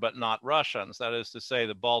sure, but not Russians, that is to say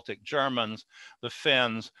the Baltic Germans, the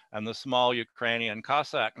Finns, and the small Ukrainian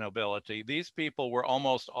Cossack nobility, these people were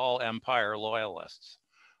almost all empire loyalists.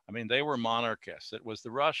 I mean, they were monarchists. It was the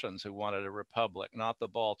Russians who wanted a republic, not the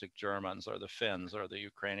Baltic Germans or the Finns or the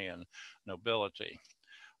Ukrainian nobility.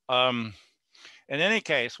 In any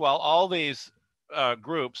case, while all these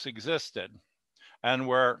groups existed and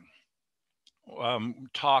were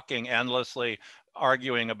talking endlessly,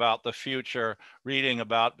 arguing about the future, reading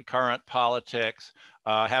about the current politics,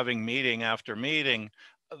 having meeting after meeting,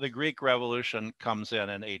 the Greek Revolution comes in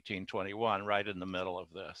 1821, right in the middle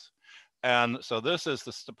of this. And so this is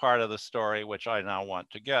the part of the story which I now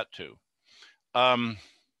want to get to. Of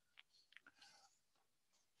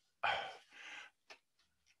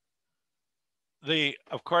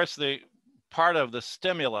course, the part of the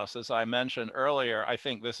stimulus, as I mentioned earlier, I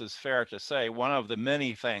think this is fair to say, one of the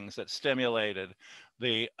many things that stimulated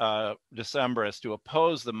the Decembrists to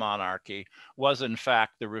oppose the monarchy was in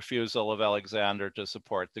fact the refusal of Alexander to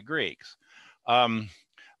support the Greeks.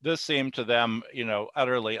 This seemed to them,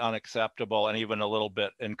 utterly unacceptable and even a little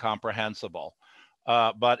bit incomprehensible.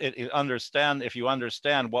 But if you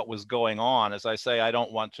understand what was going on, as I say, I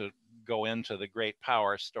don't want to go into the great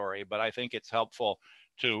power story, but I think it's helpful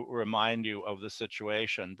to remind you of the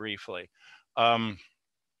situation briefly.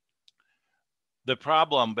 The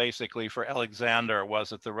problem basically for Alexander was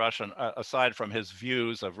that the Russian, aside from his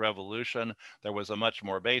views of revolution, there was a much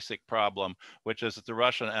more basic problem, which is that the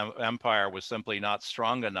Russian Empire was simply not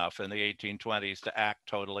strong enough in the 1820s to act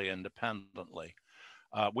totally independently.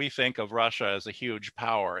 We think of Russia as a huge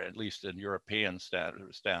power, at least in European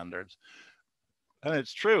standards. And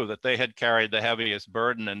it's true that they had carried the heaviest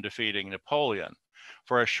burden in defeating Napoleon.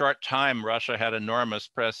 For a short time, Russia had enormous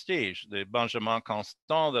prestige. The Benjamin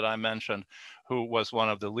Constant that I mentioned, who was one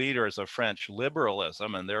of the leaders of French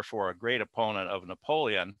liberalism and therefore a great opponent of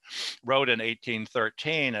Napoleon, wrote in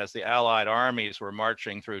 1813, as the Allied armies were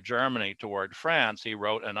marching through Germany toward France, he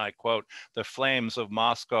wrote, and I quote, "The flames of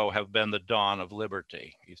Moscow have been the dawn of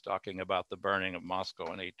liberty." He's talking about the burning of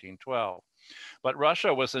Moscow in 1812. But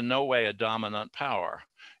Russia was in no way a dominant power.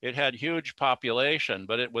 It had huge population,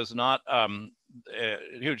 but it was not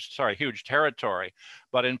huge territory.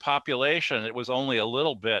 But in population, it was only a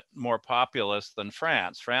little bit more populous than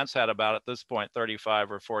France. France had about, at this point,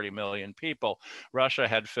 35 or 40 million people. Russia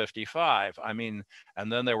had 55. I mean,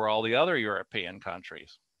 and then there were all the other European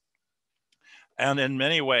countries. And in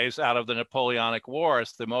many ways, out of the Napoleonic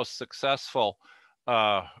Wars, the most successful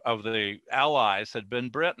of the Allies had been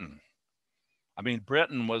Britain. I mean,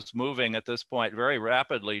 Britain was moving at this point very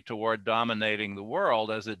rapidly toward dominating the world,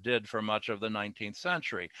 as it did for much of the 19th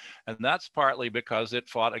century. And that's partly because it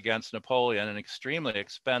fought against Napoleon, an extremely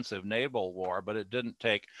expensive naval war, but it didn't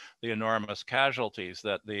take the enormous casualties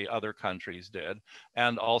that the other countries did.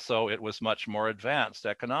 And also it was much more advanced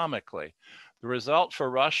economically. The result for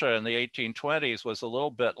Russia in the 1820s was a little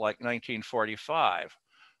bit like 1945.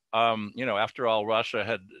 After all, Russia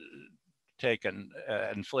had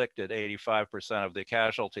inflicted 85% of the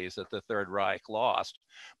casualties that the Third Reich lost,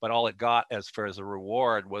 but all it got as a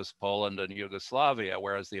reward was Poland and Yugoslavia,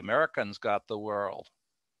 whereas the Americans got the world.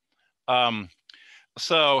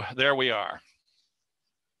 So there we are.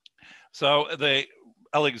 So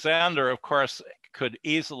Alexander, of course, could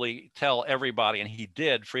easily tell everybody, and he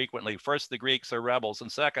did frequently, first, the Greeks are rebels,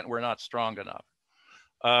 and second, we're not strong enough.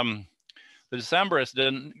 The Decembrists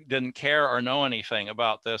didn't care or know anything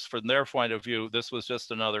about this. From their point of view, this was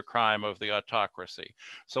just another crime of the autocracy.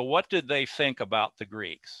 So what did they think about the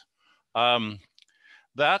Greeks?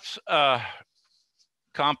 That's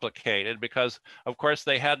complicated because, of course,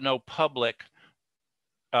 they had no they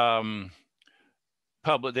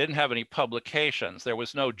didn't have any publications. There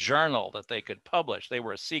was no journal that they could publish. They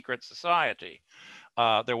were a secret society.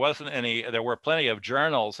 There were plenty of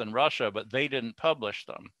journals in Russia, but they didn't publish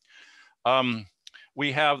them.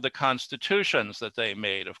 We have the constitutions that they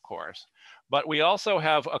made, of course, But we also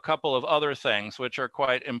have a couple of other things which are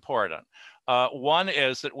quite important. One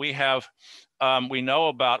is that we know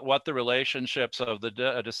about what the relationships of the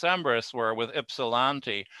Decembrists were with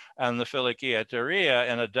Ypsilanti and the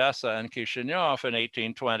Filikieteria in Odessa and Kishinev in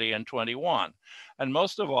 1820 and 21. And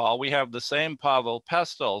most of all, we have the same Pavel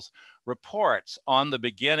Pestel's reports on the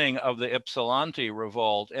beginning of the Ypsilanti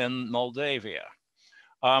revolt in Moldavia.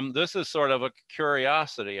 This is sort of a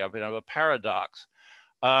curiosity, a paradox.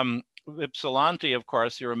 Ypsilanti, of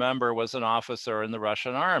course, you remember, was an officer in the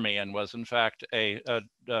Russian army and was in fact a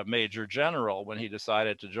major general when he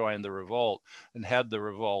decided to join the revolt and head the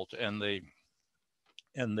revolt in the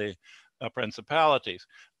principalities.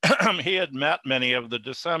 He had met many of the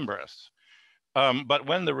Decembrists. But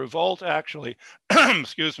when the revolt actually,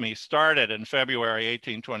 excuse me, started in February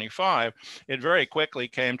 1825, it very quickly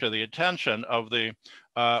came to the attention of the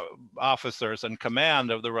officers in command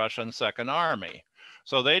of the Russian Second Army.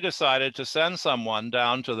 So they decided to send someone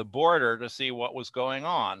down to the border to see what was going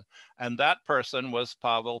on. And that person was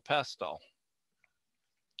Pavel Pestel,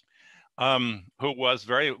 who was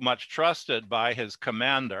very much trusted by his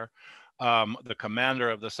commander. The commander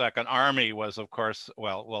of the Second Army was, of course,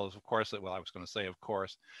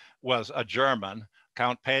 was a German,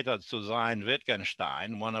 Count Peter Susain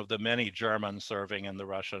Wittgenstein, one of the many Germans serving in the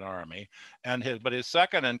Russian army. But his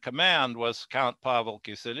second in command was Count Pavel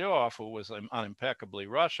Kiselyov, who was impeccably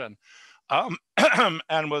Russian,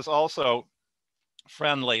 and was also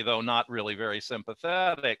friendly, though not really very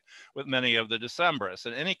sympathetic, with many of the Decembrists.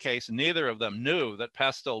 In any case, neither of them knew that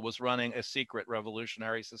Pestel was running a secret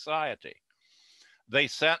revolutionary society. They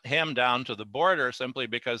sent him down to the border simply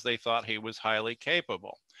because they thought he was highly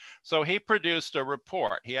capable. So he produced a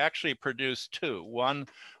report. He actually produced two. One,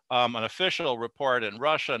 an official report in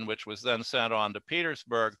Russian, which was then sent on to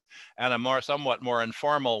Petersburg, and a somewhat more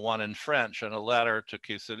informal one in French in a letter to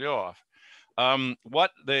Kiselyov.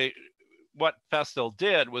 What Pestel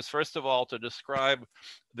did was, first of all, to describe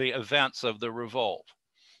the events of the revolt.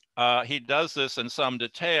 He does this in some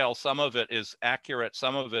detail. Some of it is accurate,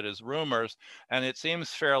 some of it is rumors, and it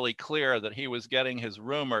seems fairly clear that he was getting his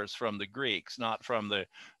rumors from the Greeks, not from the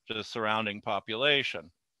surrounding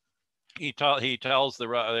population. He tells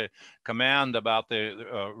the command about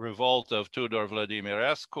the revolt of Tudor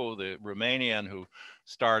Vladimirescu, the Romanian who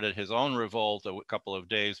started his own revolt a couple of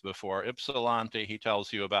days before Ypsilanti. He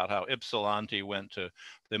tells you about how Ypsilanti went to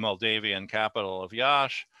the Moldavian capital of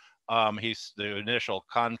Iași. The initial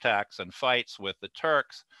contacts and fights with the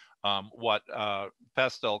Turks, what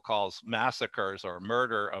Pestel calls massacres or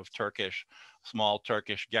murder of small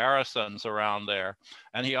Turkish garrisons around there.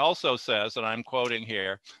 And he also says, and I'm quoting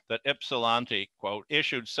here, that Ypsilanti, quote,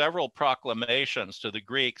 issued several proclamations to the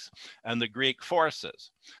Greeks and the Greek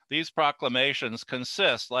forces. These proclamations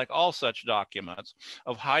consist, like all such documents,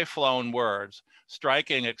 of high-flown words,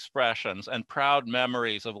 striking expressions, and proud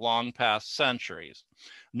memories of long past centuries.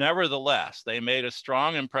 Nevertheless, they made a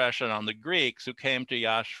strong impression on the Greeks who came to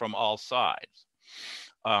Iași from all sides.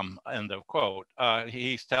 End of quote.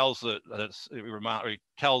 He tells the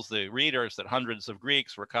readers that hundreds of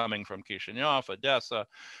Greeks were coming from Kishinev, Odessa,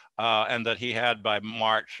 and that he had by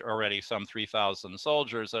March already some 3,000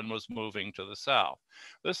 soldiers and was moving to the south.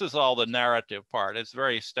 This is all the narrative part. It's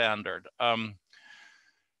very standard.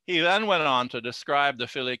 He then went on to describe the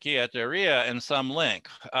Filikieteria in some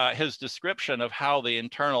length. His description of how the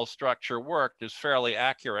internal structure worked is fairly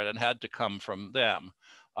accurate and had to come from them.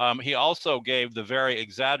 He also gave the very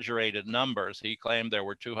exaggerated numbers. He claimed there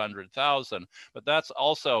were 200,000, but that's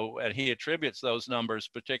also, and he attributes those numbers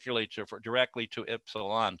particularly directly to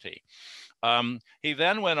Ypsilanti. He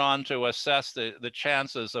then went on to assess the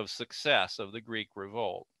chances of success of the Greek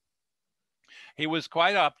revolt. He was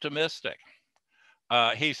quite optimistic.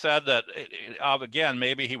 He said that, again,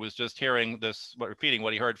 maybe he was just repeating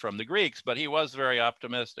what he heard from the Greeks, but he was very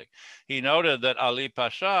optimistic. He noted that Ali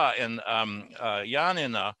Pasha in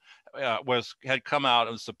Yanina had come out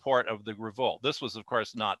in support of the revolt. This was, of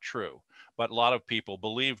course, not true, but a lot of people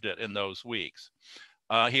believed it in those weeks.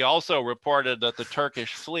 He also reported that the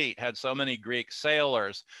Turkish fleet had so many Greek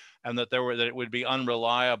sailors and that it would be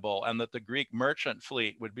unreliable, and that the Greek merchant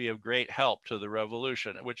fleet would be of great help to the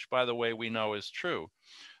revolution, which, by the way, we know is true.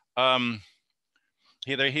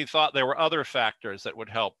 He thought there were other factors that would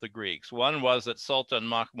help the Greeks. One was that Sultan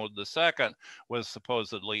Mahmud II was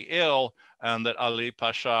supposedly ill, and that Ali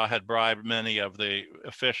Pasha had bribed many of the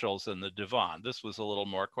officials in the divan. This was a little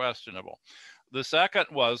more questionable. The second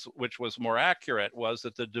was, which was more accurate, was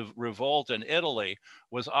that the revolt in Italy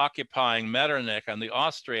was occupying Metternich and the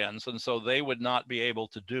Austrians, and so they would not be able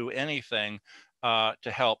to do anything to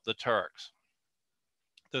help the Turks.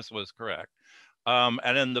 This was correct.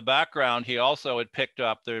 And in the background, he also had picked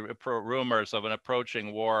up the rumors of an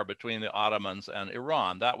approaching war between the Ottomans and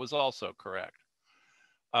Iran. That was also correct.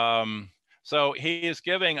 So he is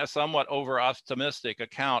giving a somewhat over-optimistic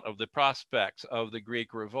account of the prospects of the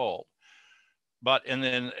Greek revolt. But in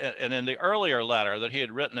the earlier letter that he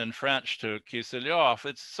had written in French to Kiselyov,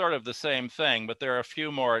 it's sort of the same thing, but there are a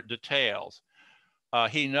few more details.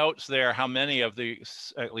 He notes there how many of the,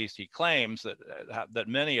 at least he claims that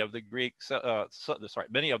many of the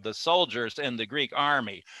many of the soldiers in the Greek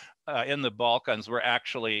army in the Balkans were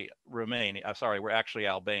actually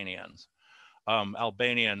Albanians.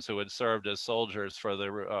 Albanians who had served as soldiers for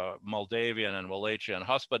the Moldavian and Wallachian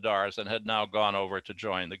Hospodars and had now gone over to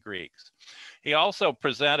join the Greeks. He also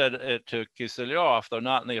presented it to Kiselyov, though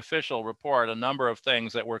not in the official report, a number of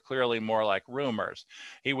things that were clearly more like rumors.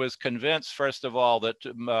 He was convinced, first of all, that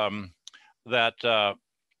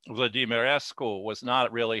Vladimirescu was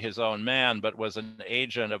not really his own man, but was an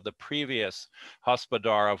agent of the previous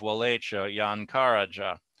Hospodar of Wallachia, Jan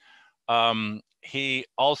Karaja. He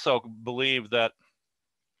also believed that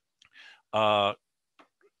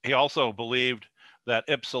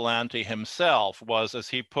Ypsilanti himself was, as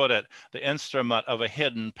he put it, the instrument of a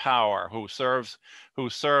hidden power who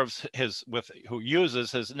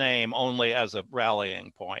uses his name only as a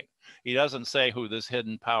rallying point. He doesn't say who this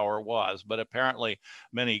hidden power was, but apparently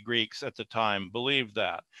many Greeks at the time believed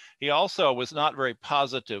that. He also was not very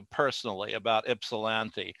positive personally about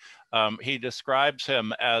Ypsilanti. He describes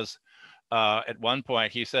him as at one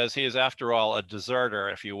point, he says he is, after all, a deserter,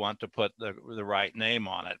 if you want to put the right name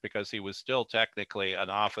on it, because he was still technically an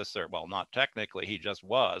officer. Well, not technically, he just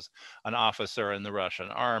was an officer in the Russian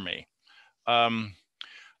army.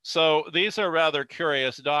 So these are rather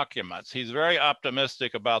curious documents. He's very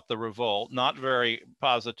optimistic about the revolt, not very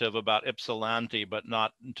positive about Ypsilanti, but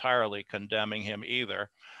not entirely condemning him either.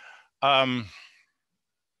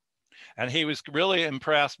 And he was really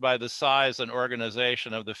impressed by the size and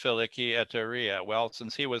organization of the Philiki Eteria. Well,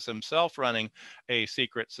 since he was himself running a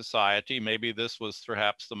secret society, maybe this was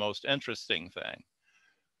perhaps the most interesting thing.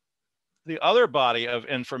 The other body of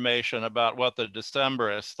information about what the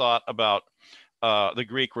Decembrists thought about the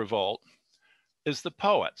Greek revolt is the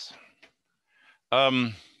poets.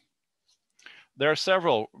 There are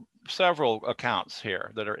several accounts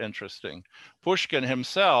here that are interesting. Pushkin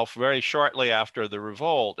himself, very shortly after the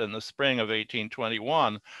revolt in the spring of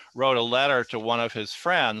 1821, wrote a letter to one of his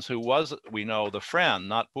friends who was, we know the friend,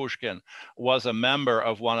 not Pushkin, was a member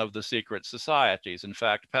of one of the secret societies, in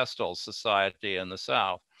fact, Pestel's society in the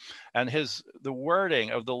South. And the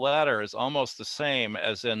wording of the letter is almost the same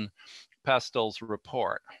as in Pestel's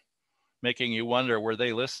report, making you wonder, were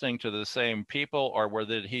they listening to the same people, or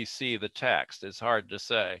did he see the text? It's hard to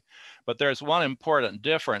say. But there's one important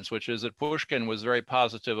difference, which is that Pushkin was very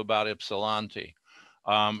positive about Ypsilanti.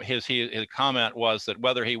 His comment was that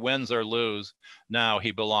whether he wins or lose, now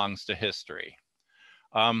he belongs to history,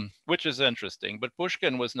 which is interesting. But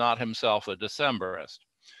Pushkin was not himself a Decembrist.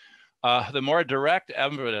 The more direct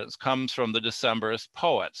evidence comes from the Decembrist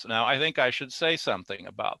poets. Now, I think I should say something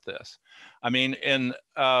about this. I mean,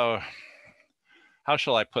 how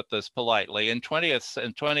shall I put this politely? In 20th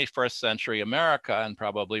and 21st century America, and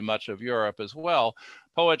probably much of Europe as well,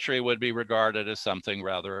 poetry would be regarded as something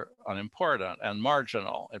rather unimportant and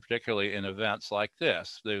marginal, and particularly in events like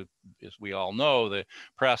this. As we all know, the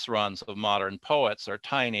press runs of modern poets are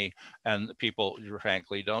tiny, and people,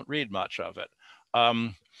 frankly, don't read much of it.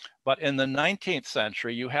 But in the 19th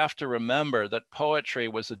century, you have to remember that poetry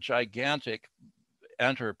was a gigantic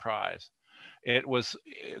enterprise. It was,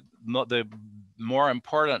 the more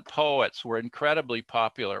important poets were incredibly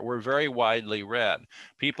popular, were very widely read.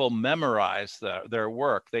 People memorized their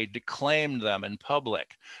work. They declaimed them in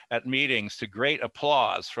public at meetings to great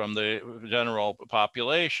applause from the general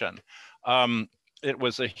population. It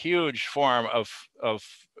was a huge form of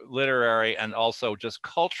literary and also just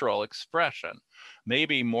cultural expression,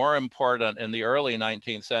 maybe more important in the early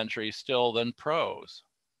 19th century still than prose.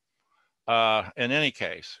 In any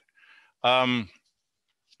case. So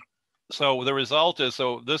the result is,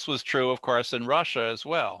 so this was true, of course, in Russia as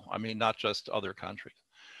well. I mean, not just other countries.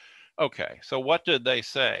 Okay, so what did they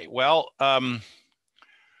say? Well, one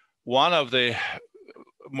of the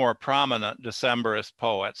more prominent Decembrist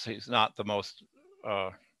poets, he's not the most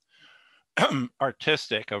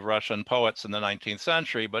artistic of Russian poets in the 19th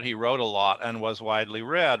century, but he wrote a lot and was widely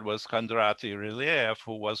read, was Kondraty Ryliev,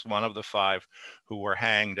 who was one of the 5 who were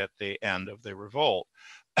hanged at the end of the revolt.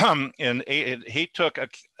 He took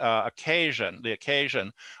the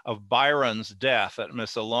occasion of Byron's death at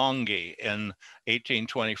Missolonghi in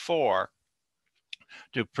 1824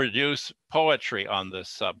 to produce poetry on this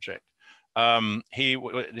subject.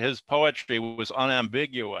 His poetry was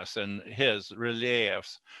unambiguous in his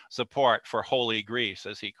reliefs support for holy Greece,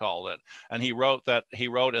 as he called it. And he wrote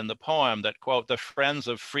in the poem that, quote, "the friends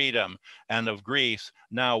of freedom and of Greece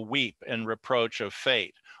now weep in reproach of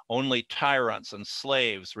fate. Only tyrants and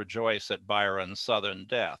slaves rejoice at Byron's southern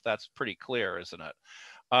death." That's pretty clear, isn't it?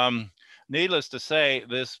 Needless to say,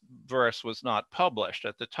 this verse was not published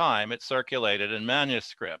at the time. It circulated in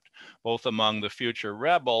manuscript, both among the future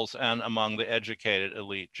rebels and among the educated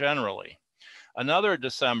elite generally. Another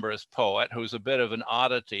Decembrist poet who's a bit of an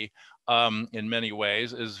oddity in many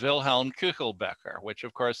ways is Wilhelm Küchelbecker, which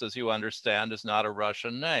of course, as you understand, is not a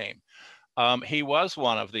Russian name. He was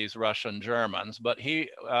one of these Russian Germans, but he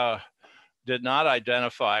did not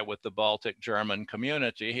identify with the Baltic German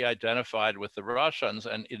community. He identified with the Russians,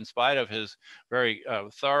 and in spite of his very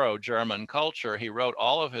thorough German culture, he wrote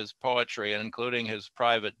all of his poetry, and including his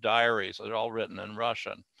private diaries, they're all written in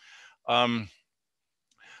Russian.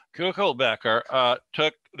 Küchelbecker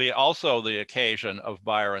took also the occasion of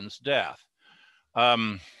Byron's death.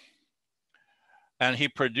 And he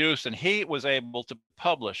was able to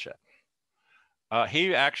publish it.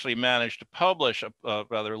 He actually managed to publish a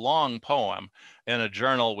rather long poem in a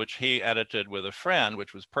journal which he edited with a friend,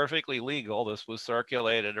 which was perfectly legal. This was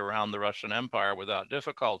circulated around the Russian Empire without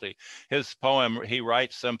difficulty. His poem, he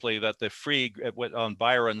writes simply that on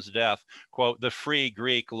Byron's death, quote, "the free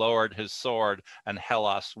Greek lowered his sword and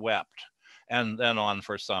Hellas wept," and then on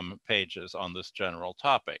for some pages on this general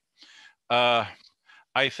topic. I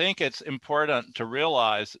think it's important to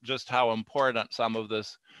realize just how important some of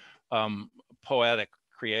this poetic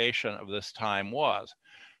creation of this time was.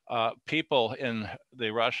 People in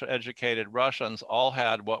the educated Russians all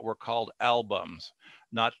had what were called albums,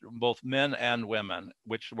 not both men and women,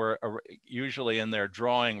 which were usually in their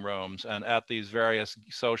drawing rooms, and at these various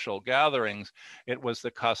social gatherings, it was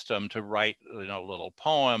the custom to write, little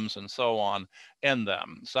poems and so on in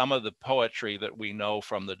them. Some of the poetry that we know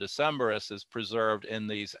from the Decembrists is preserved in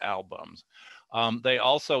these albums. They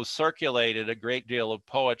also circulated a great deal of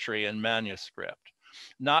poetry in manuscript,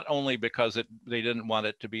 not only because they didn't want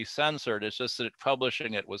it to be censored, it's just that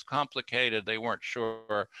publishing it was complicated. They weren't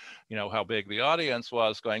sure, how big the audience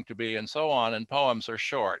was going to be and so on. And poems are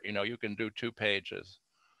short, you can do 2 pages.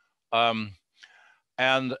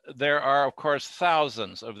 And there are, of course,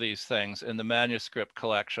 thousands of these things in the manuscript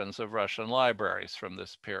collections of Russian libraries from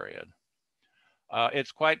this period.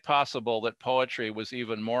 It's quite possible that poetry was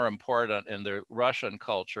even more important in the Russian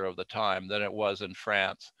culture of the time than it was in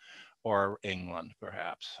France or England,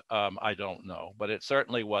 perhaps. I don't know, but it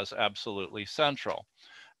certainly was absolutely central.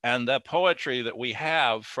 And the poetry that we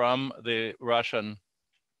have from the Russian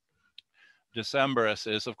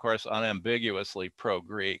Decembrists is, of course, unambiguously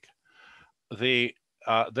pro-Greek.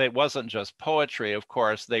 They wasn't just poetry, of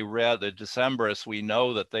course. They read, the Decembrists, we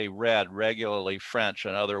know that they read regularly French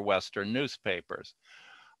and other Western newspapers.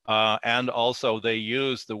 And also they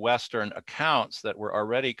used the Western accounts that were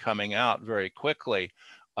already coming out very quickly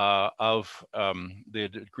of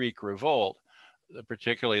the Greek Revolt.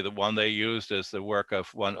 Particularly the one they used is the work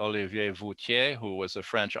of one Olivier Voutier, who was a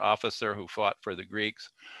French officer who fought for the Greeks.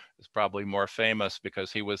 Is probably more famous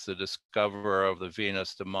because he was the discoverer of the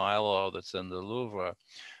Venus de Milo that's in the Louvre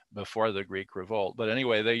before the Greek Revolt. But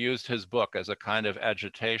anyway, they used his book as a kind of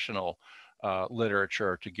agitational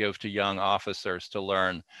literature to give to young officers to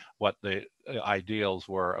learn what the ideals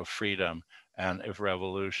were of freedom and of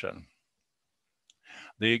revolution.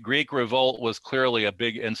 The Greek Revolt was clearly a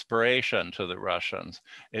big inspiration to the Russians.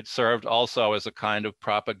 It served also as a kind of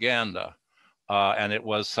propaganda. And it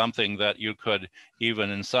was something that you could, even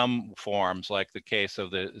in some forms, like the case of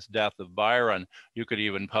the death of Byron, you could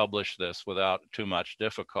even publish this without too much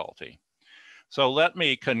difficulty. So let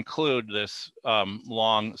me conclude this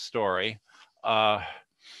long story.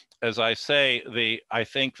 As I say, I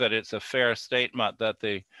think that it's a fair statement that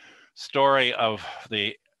the story of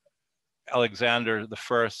the Alexander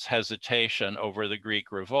I's hesitation over the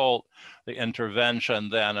Greek Revolt, the intervention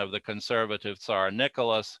then of the conservative Tsar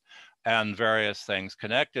Nicholas, and various things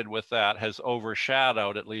connected with that has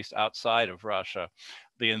overshadowed, at least outside of Russia,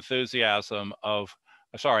 the enthusiasm of,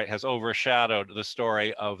 has overshadowed the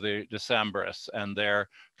story of the Decembrists and their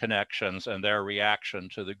connections and their reaction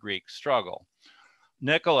to the Greek struggle.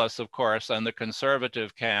 Nicholas, of course, and the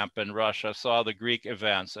conservative camp in Russia saw the Greek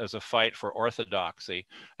events as a fight for orthodoxy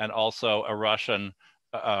and also a Russian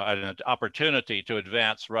an opportunity to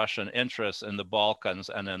advance Russian interests in the Balkans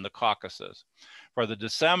and in the Caucasus. For the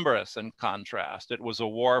Decembrists, in contrast, it was a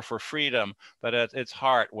war for freedom, but at its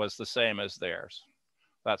heart was the same as theirs.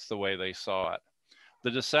 That's the way they saw it. The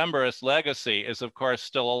Decembrist legacy is, of course,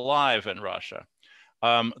 still alive in Russia.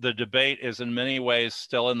 The debate is in many ways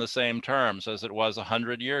still in the same terms as it was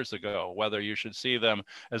 100 years ago, whether you should see them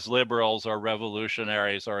as liberals or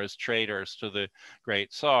revolutionaries or as traitors to the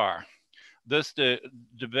great Tsar. This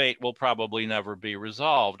debate will probably never be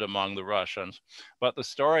resolved among the Russians, but the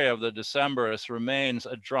story of the Decembrists remains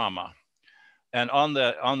a drama. And on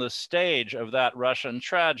the stage of that Russian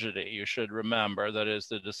tragedy, you should remember, that is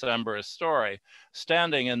the Decembrist story,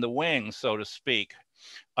 standing in the wings, so to speak,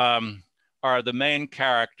 are the main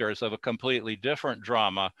characters of a completely different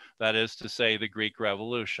drama, that is to say, the Greek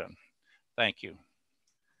Revolution. Thank you.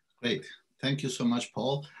 Great. Thank you so much,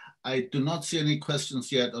 Paul. I do not see any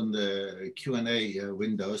questions yet on the Q&A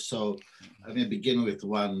window, so I may begin with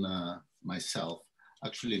one myself.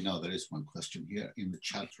 Actually, no, there is one question here in the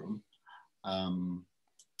chat room.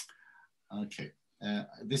 Okay,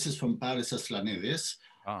 this is from Paris Aslanidis.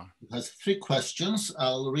 It has 3 questions.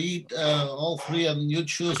 I'll read all 3 and you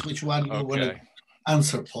choose which one you want to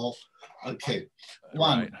answer, Paul. Okay,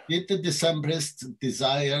 1, right. Did the Decembrists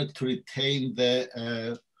desire to retain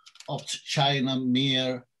the of China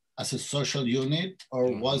mere as a social unit,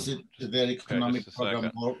 or was it their economic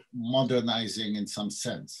program more modernizing in some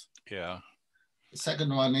sense? Yeah. The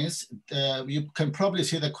second one is, you can probably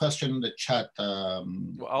see the question in the chat.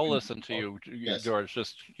 Well, I'll listen to you, yes. George,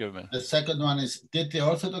 just give me. The second one is, did the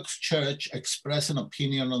Orthodox Church express an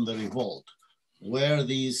opinion on the revolt? Were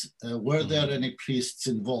there any priests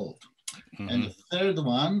involved? And the third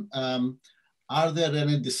one, are there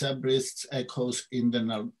any Decembrists echoes in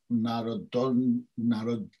the Narodniki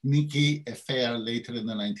affair later in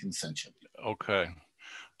the 19th century? Okay.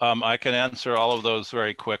 I can answer all of those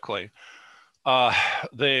very quickly.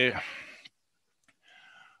 The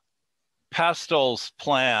Pastel's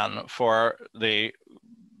plan for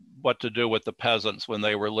what to do with the peasants when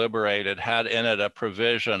they were liberated had in it a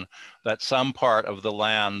provision that some part of the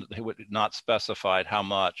land, he would not specified how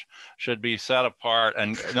much, should be set apart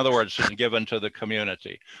and, in other words, should be given to the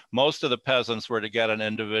community. Most of the peasants were to get an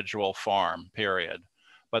individual farm, period.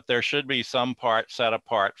 But there should be some part set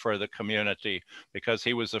apart for the community, because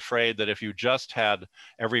he was afraid that if you just had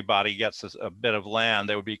everybody gets a bit of land,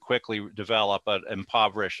 they would be quickly develop an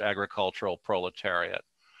impoverished agricultural proletariat.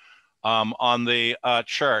 On the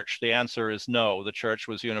church, the answer is no. The church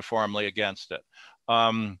was uniformly against it.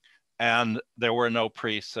 And there were no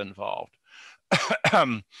priests involved.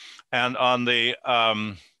 And on the,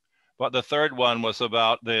 but the third one was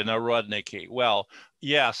about the Narodniki. Well,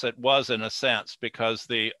 yes, it was in a sense, because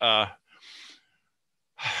the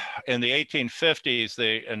in the 1850s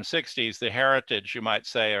and 60s, the heritage, you might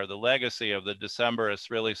say, or the legacy of the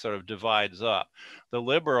Decembrists really sort of divides up. The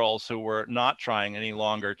liberals, who were not trying any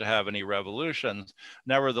longer to have any revolutions,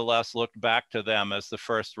 nevertheless looked back to them as the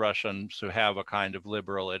first Russians who have a kind of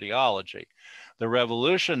liberal ideology. The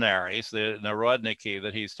revolutionaries, the Narodniki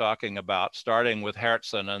that he's talking about, starting with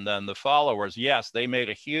Herzen and then the followers, yes, they made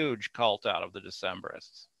a huge cult out of the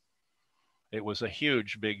Decembrists. It was a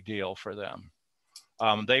huge, big deal for them.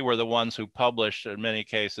 They were the ones who published, in many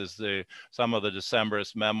cases, some of the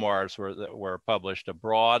Decembrist memoirs were published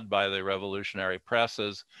abroad by the revolutionary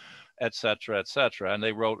presses, et cetera, and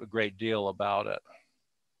they wrote a great deal about it.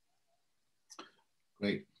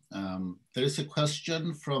 Great. There is a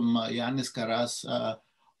question from Yanis Karas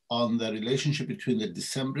on the relationship between the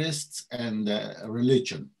Decembrists and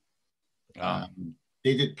religion.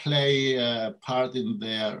 Did it play a part in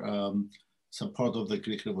their support of the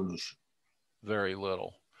Greek Revolution? Very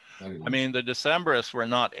little. I mean, the Decembrists were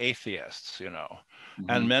not atheists, you know,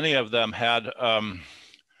 and many of them had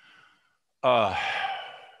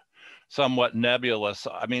somewhat nebulous,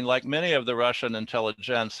 I mean, like many of the Russian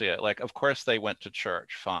intelligentsia, like, of course they went to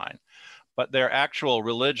church, fine, but their actual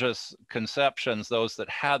religious conceptions, those that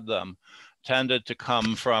had them, tended to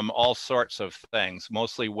come from all sorts of things,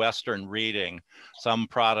 mostly Western reading, some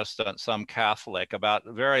Protestant, some Catholic, about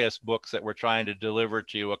various books that were trying to deliver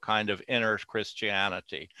to you a kind of inner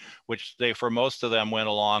Christianity, which they, for most of them, went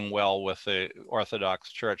along well with the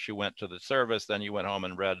Orthodox Church. You went to the service, then you went home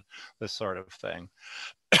and read this sort of thing.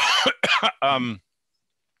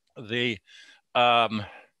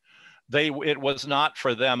 It was not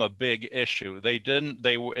for them a big issue.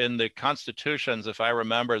 They were in the constitutions, if I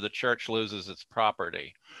remember, the church loses its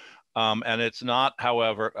property. And it's not,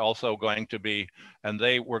 however, also going to be, and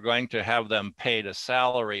they were going to have them paid a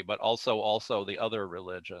salary, but also the other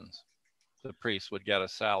religions. The priests would get a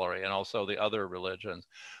salary, and also the other religions.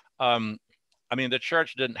 I mean, the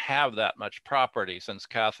church didn't have that much property since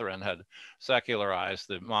Catherine had secularized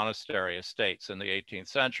the monastery estates in the 18th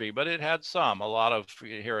century, but it had some, a lot of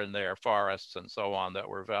here and there, forests and so on that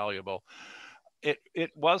were valuable.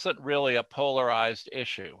 It wasn't really a polarized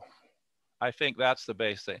issue. I think that's the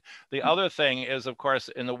base thing. The other thing is, of course,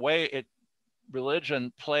 in the way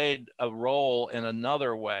religion played a role in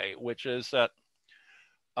another way, which is that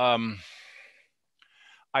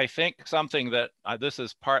I think something that, this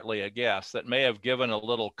is partly a guess, that may have given a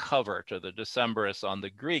little cover to the Decembrists on the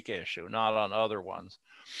Greek issue, not on other ones,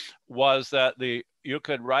 was that you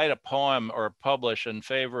could write a poem or publish in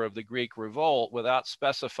favor of the Greek revolt without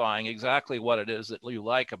specifying exactly what it is that you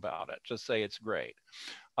like about it. Just say it's great.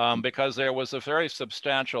 Because there was a very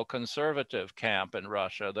substantial conservative camp in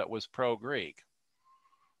Russia that was pro-Greek.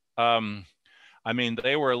 I mean,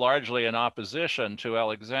 they were largely in opposition to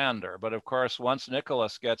Alexander, but of course, once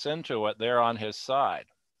Nicholas gets into it, they're on his side.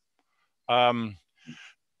 And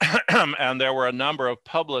there were a number of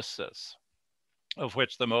publicists, of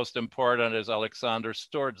which the most important is Alexander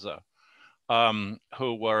Stordza,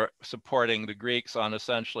 who were supporting the Greeks on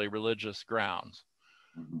essentially religious grounds.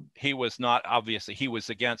 He was not, obviously, he was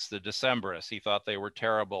against the Decembrists. He thought they were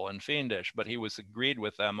terrible and fiendish, but he was agreed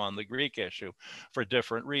with them on the Greek issue for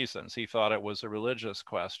different reasons. He thought it was a religious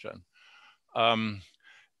question.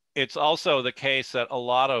 It's also the case that a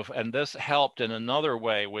lot of, and this helped in another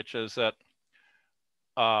way, which is that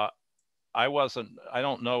I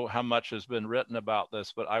don't know how much has been written about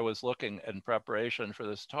this, but I was looking in preparation for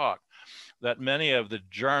this talk, that many of the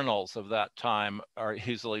journals of that time are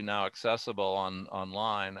easily now accessible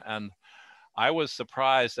online. And I was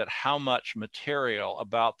surprised at how much material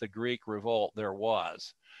about the Greek revolt there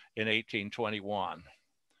was in 1821.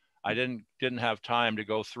 I didn't have time to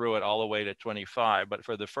go through it all the way to 25, but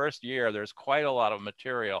for the first year, there's quite a lot of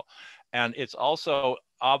material. And it's also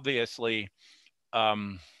obviously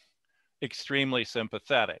extremely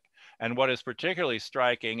sympathetic. And what is particularly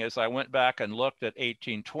striking is I went back and looked at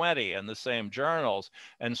 1820 in the same journals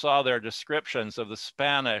and saw their descriptions of the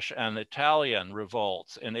Spanish and Italian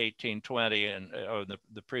revolts in 1820 and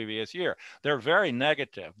the previous year. They're very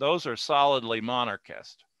negative. Those are solidly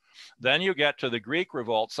monarchist. Then you get to the Greek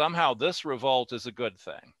revolt. Somehow this revolt is a good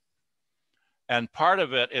thing. And part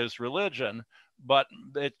of it is religion, but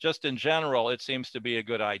it just in general, it seems to be a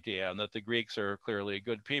good idea, and that the Greeks are clearly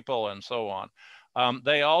good people and so on.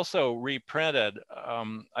 They also reprinted,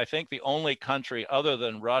 I think the only country other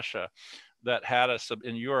than Russia that had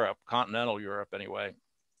in Europe, continental Europe anyway,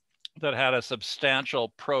 that had a substantial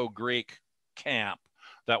pro-Greek camp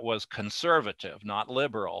that was conservative, not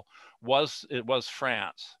liberal, was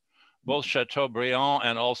France. Both Chateaubriand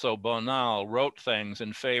and also Bonal wrote things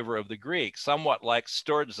in favor of the Greeks, somewhat like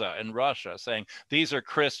Stordza in Russia, saying these are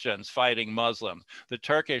Christians fighting Muslims. The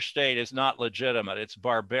Turkish state is not legitimate; it's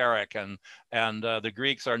barbaric, and the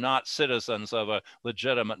Greeks are not citizens of a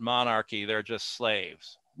legitimate monarchy; they're just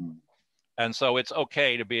slaves. And so it's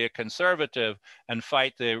okay to be a conservative and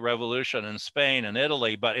fight the revolution in Spain and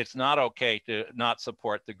Italy, but it's not okay to not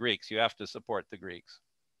support the Greeks. You have to support the Greeks.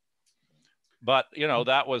 But, you know,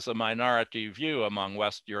 that was a minority view among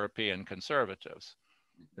West European conservatives.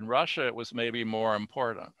 In Russia, it was maybe more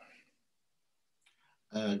important.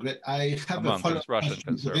 Great. I have a follow-up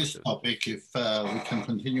question to this topic, if we can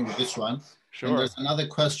continue with this one. Sure. And there's another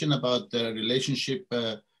question about the relationship,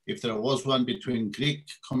 if there was one, between Greek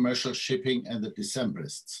commercial shipping and the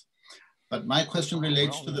Decembrists. But my question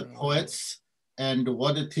relates to the poets and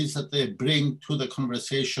what it is that they bring to the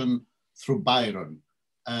conversation through Byron.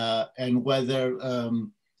 And whether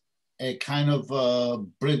a kind of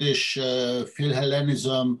British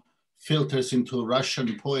Philhellenism filters into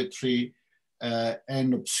Russian poetry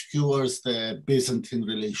and obscures the Byzantine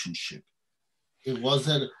relationship.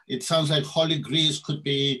 It sounds like Holy Greece could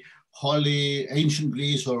be Holy Ancient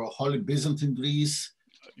Greece or Holy Byzantine Greece.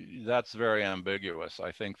 That's very ambiguous.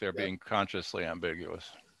 I think they're being consciously ambiguous.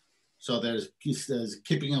 So there's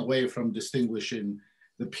keeping away from distinguishing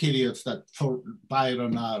the periods that for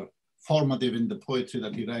Byron are formative in the poetry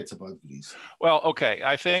that he writes about Greece. Well, okay,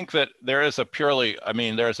 I think that there's a purely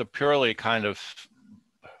kind of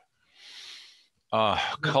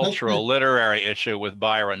cultural, literary issue with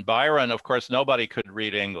Byron. Byron, of course, nobody could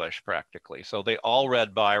read English practically, so they all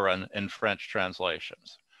read Byron in French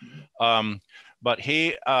translations. But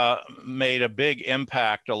he made a big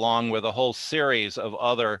impact along with a whole series of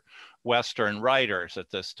other Western writers at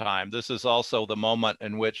this time. This is also the moment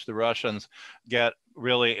in which the Russians get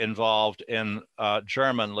really involved in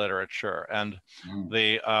German literature. And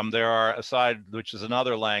there are, aside, which is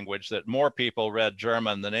another language, that more people read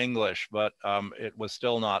German than English, but it was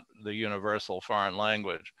still not the universal foreign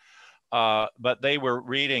language. But they were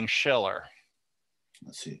reading Schiller.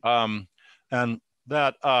 Let's see. And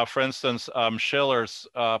that, for instance, Schiller's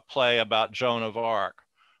play about Joan of Arc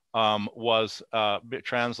was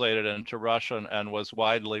translated into Russian and was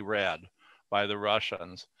widely read by the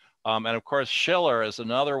Russians. And of course, Schiller is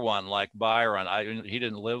another one like Byron. He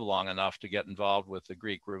didn't live long enough to get involved with the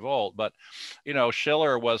Greek Revolt, but you know,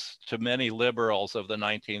 Schiller was to many liberals of the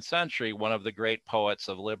 19th century one of the great poets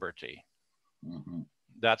of liberty. Mm-hmm.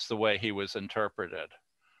 That's the way he was interpreted.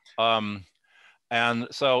 And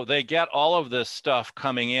so they get all of this stuff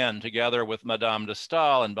coming in together with Madame de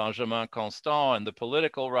Staël and Benjamin Constant, and the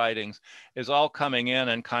political writings is all coming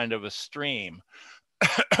in kind of a stream.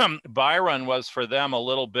 Byron was for them a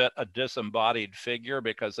little bit a disembodied figure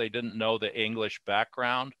because they didn't know the English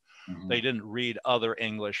background. Mm-hmm. They didn't read other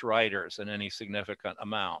English writers in any significant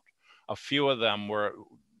amount. A few of them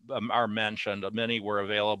are mentioned. Many were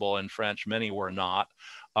available in French, many were not.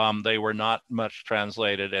 They were not much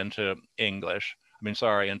translated into English.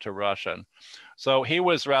 Into Russian. So he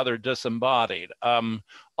was rather disembodied.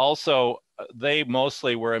 Also, they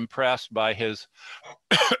mostly were impressed by his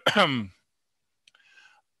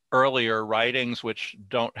earlier writings, which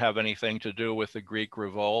don't have anything to do with the Greek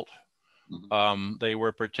Revolt. Mm-hmm. They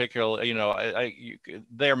were particularly,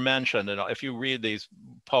 they're mentioned, and if you read these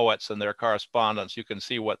poets and their correspondence, you can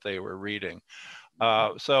see what they were reading.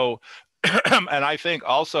 And I think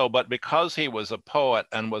also, but because he was a poet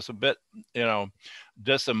and was a bit,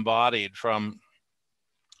 disembodied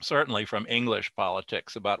certainly from English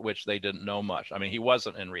politics, about which they didn't know much. I mean, he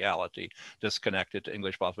wasn't in reality disconnected to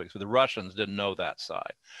English politics, but the Russians didn't know that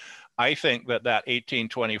side. I think that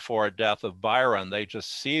 1824 death of Byron, they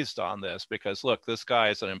just seized on this because, look, this guy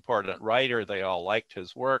is an important writer. They all liked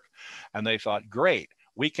his work, and they thought, great,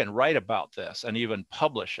 we can write about this and even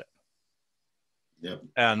publish it. Yep.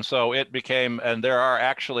 And so it became, and there are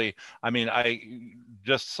actually, I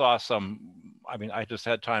just saw I just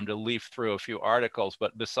had time to leaf through a few articles,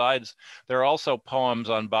 but besides, there are also poems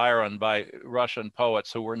on Byron by Russian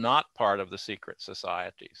poets who were not part of the secret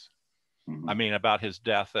societies. Mm-hmm. About his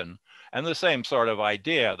death and the same sort of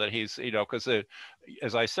idea that he's, because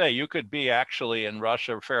as I say, you could be actually in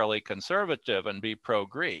Russia fairly conservative and be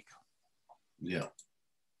pro-Greek. Yeah.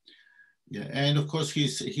 Yeah, and of course,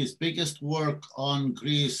 his biggest work on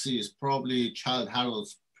Greece is probably Childe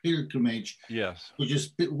Harold's Pilgrimage. Yes.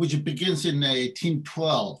 Which begins in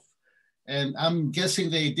 1812, and I'm guessing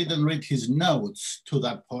they didn't read his notes to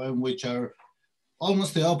that poem, which are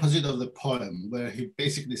almost the opposite of the poem, where he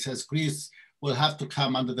basically says Greece will have to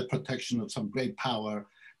come under the protection of some great power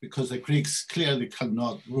because the Greeks clearly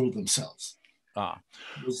cannot rule themselves.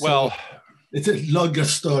 Well. It's a longer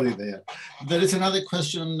story there. There is another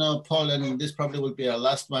question, Paul, and this probably will be our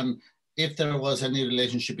last one. If there was any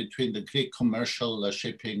relationship between the Greek commercial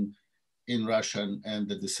shipping in Russia and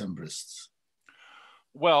the Decembrists?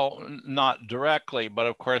 Well, not directly, but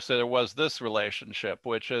of course there was this relationship,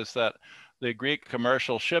 which is that the Greek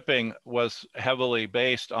commercial shipping was heavily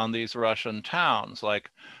based on these Russian towns,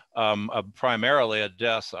 like primarily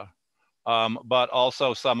Odessa. But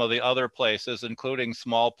also some of the other places, including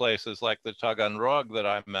small places like the Taganrog that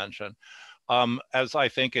I mentioned. As I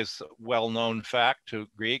think is well-known fact to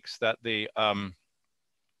Greeks, that the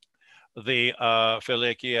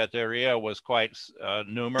Philikiateria was quite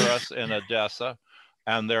numerous in Odessa,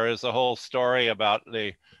 and there is a whole story about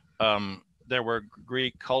there were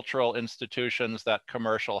Greek cultural institutions, that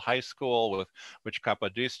commercial high school with which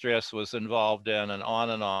Kapodistrias was involved in, and on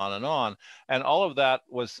and on and on. And all of that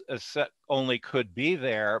was only could be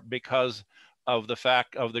there because of the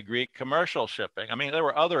fact of the Greek commercial shipping. There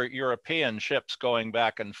were other European ships going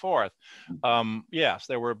back and forth. Yes,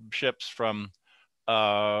 there were ships from,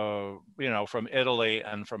 from Italy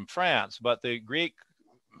and from France, but the Greek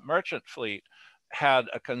merchant fleet had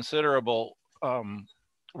a considerable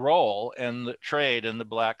role in the trade in the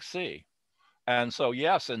Black Sea. And so,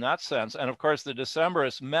 yes, in that sense, and of course, the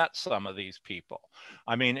Decembrists met some of these people.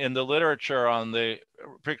 In the literature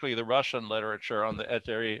particularly the Russian literature on the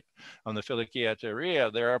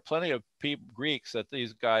Philikiateria, there are plenty of Greeks that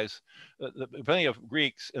these guys, plenty of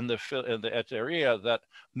Greeks in the Eteria that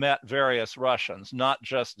met various Russians, not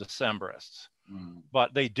just Decembrists,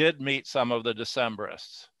 but they did meet some of the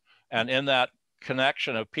Decembrists. And in that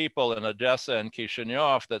connection of people in Odessa and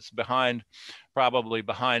Kishinev that's probably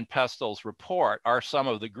behind Pestel's report are some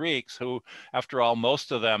of the Greeks who, after all,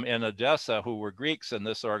 most of them in Odessa who were Greeks in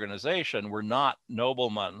this organization were not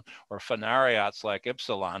noblemen or phanariats like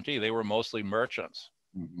Ypsilanti. They were mostly merchants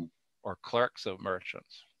or clerks of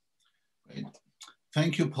merchants. Great.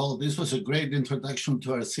 Thank you, Paul. This was a great introduction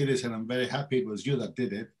to our series, and I'm very happy it was you that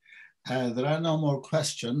did it. There are no more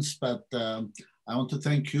questions, but I want to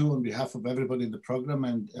thank you on behalf of everybody in the program,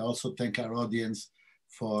 and also thank our audience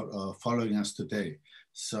for following us today.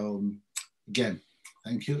 So again,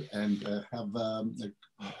 thank you, and have a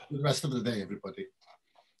good rest of the day, everybody.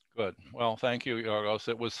 Good. Good. Well, thank you, Yorgos.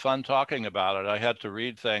 It was fun talking about it. I had to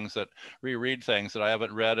reread things that I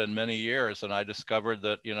haven't read in many years, and I discovered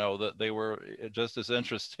that, you know, that they were just as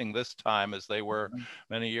interesting this time as they were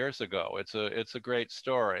many years ago. It's a great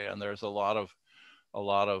story, and there's a lot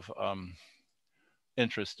of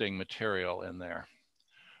interesting material in there.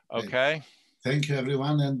 Okay. Thank you,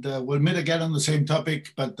 everyone, and we'll meet again on the same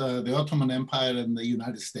topic, but the Ottoman Empire and the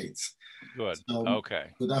United States. Good. So,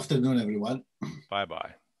 okay. Good afternoon, everyone.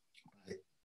 Bye-bye.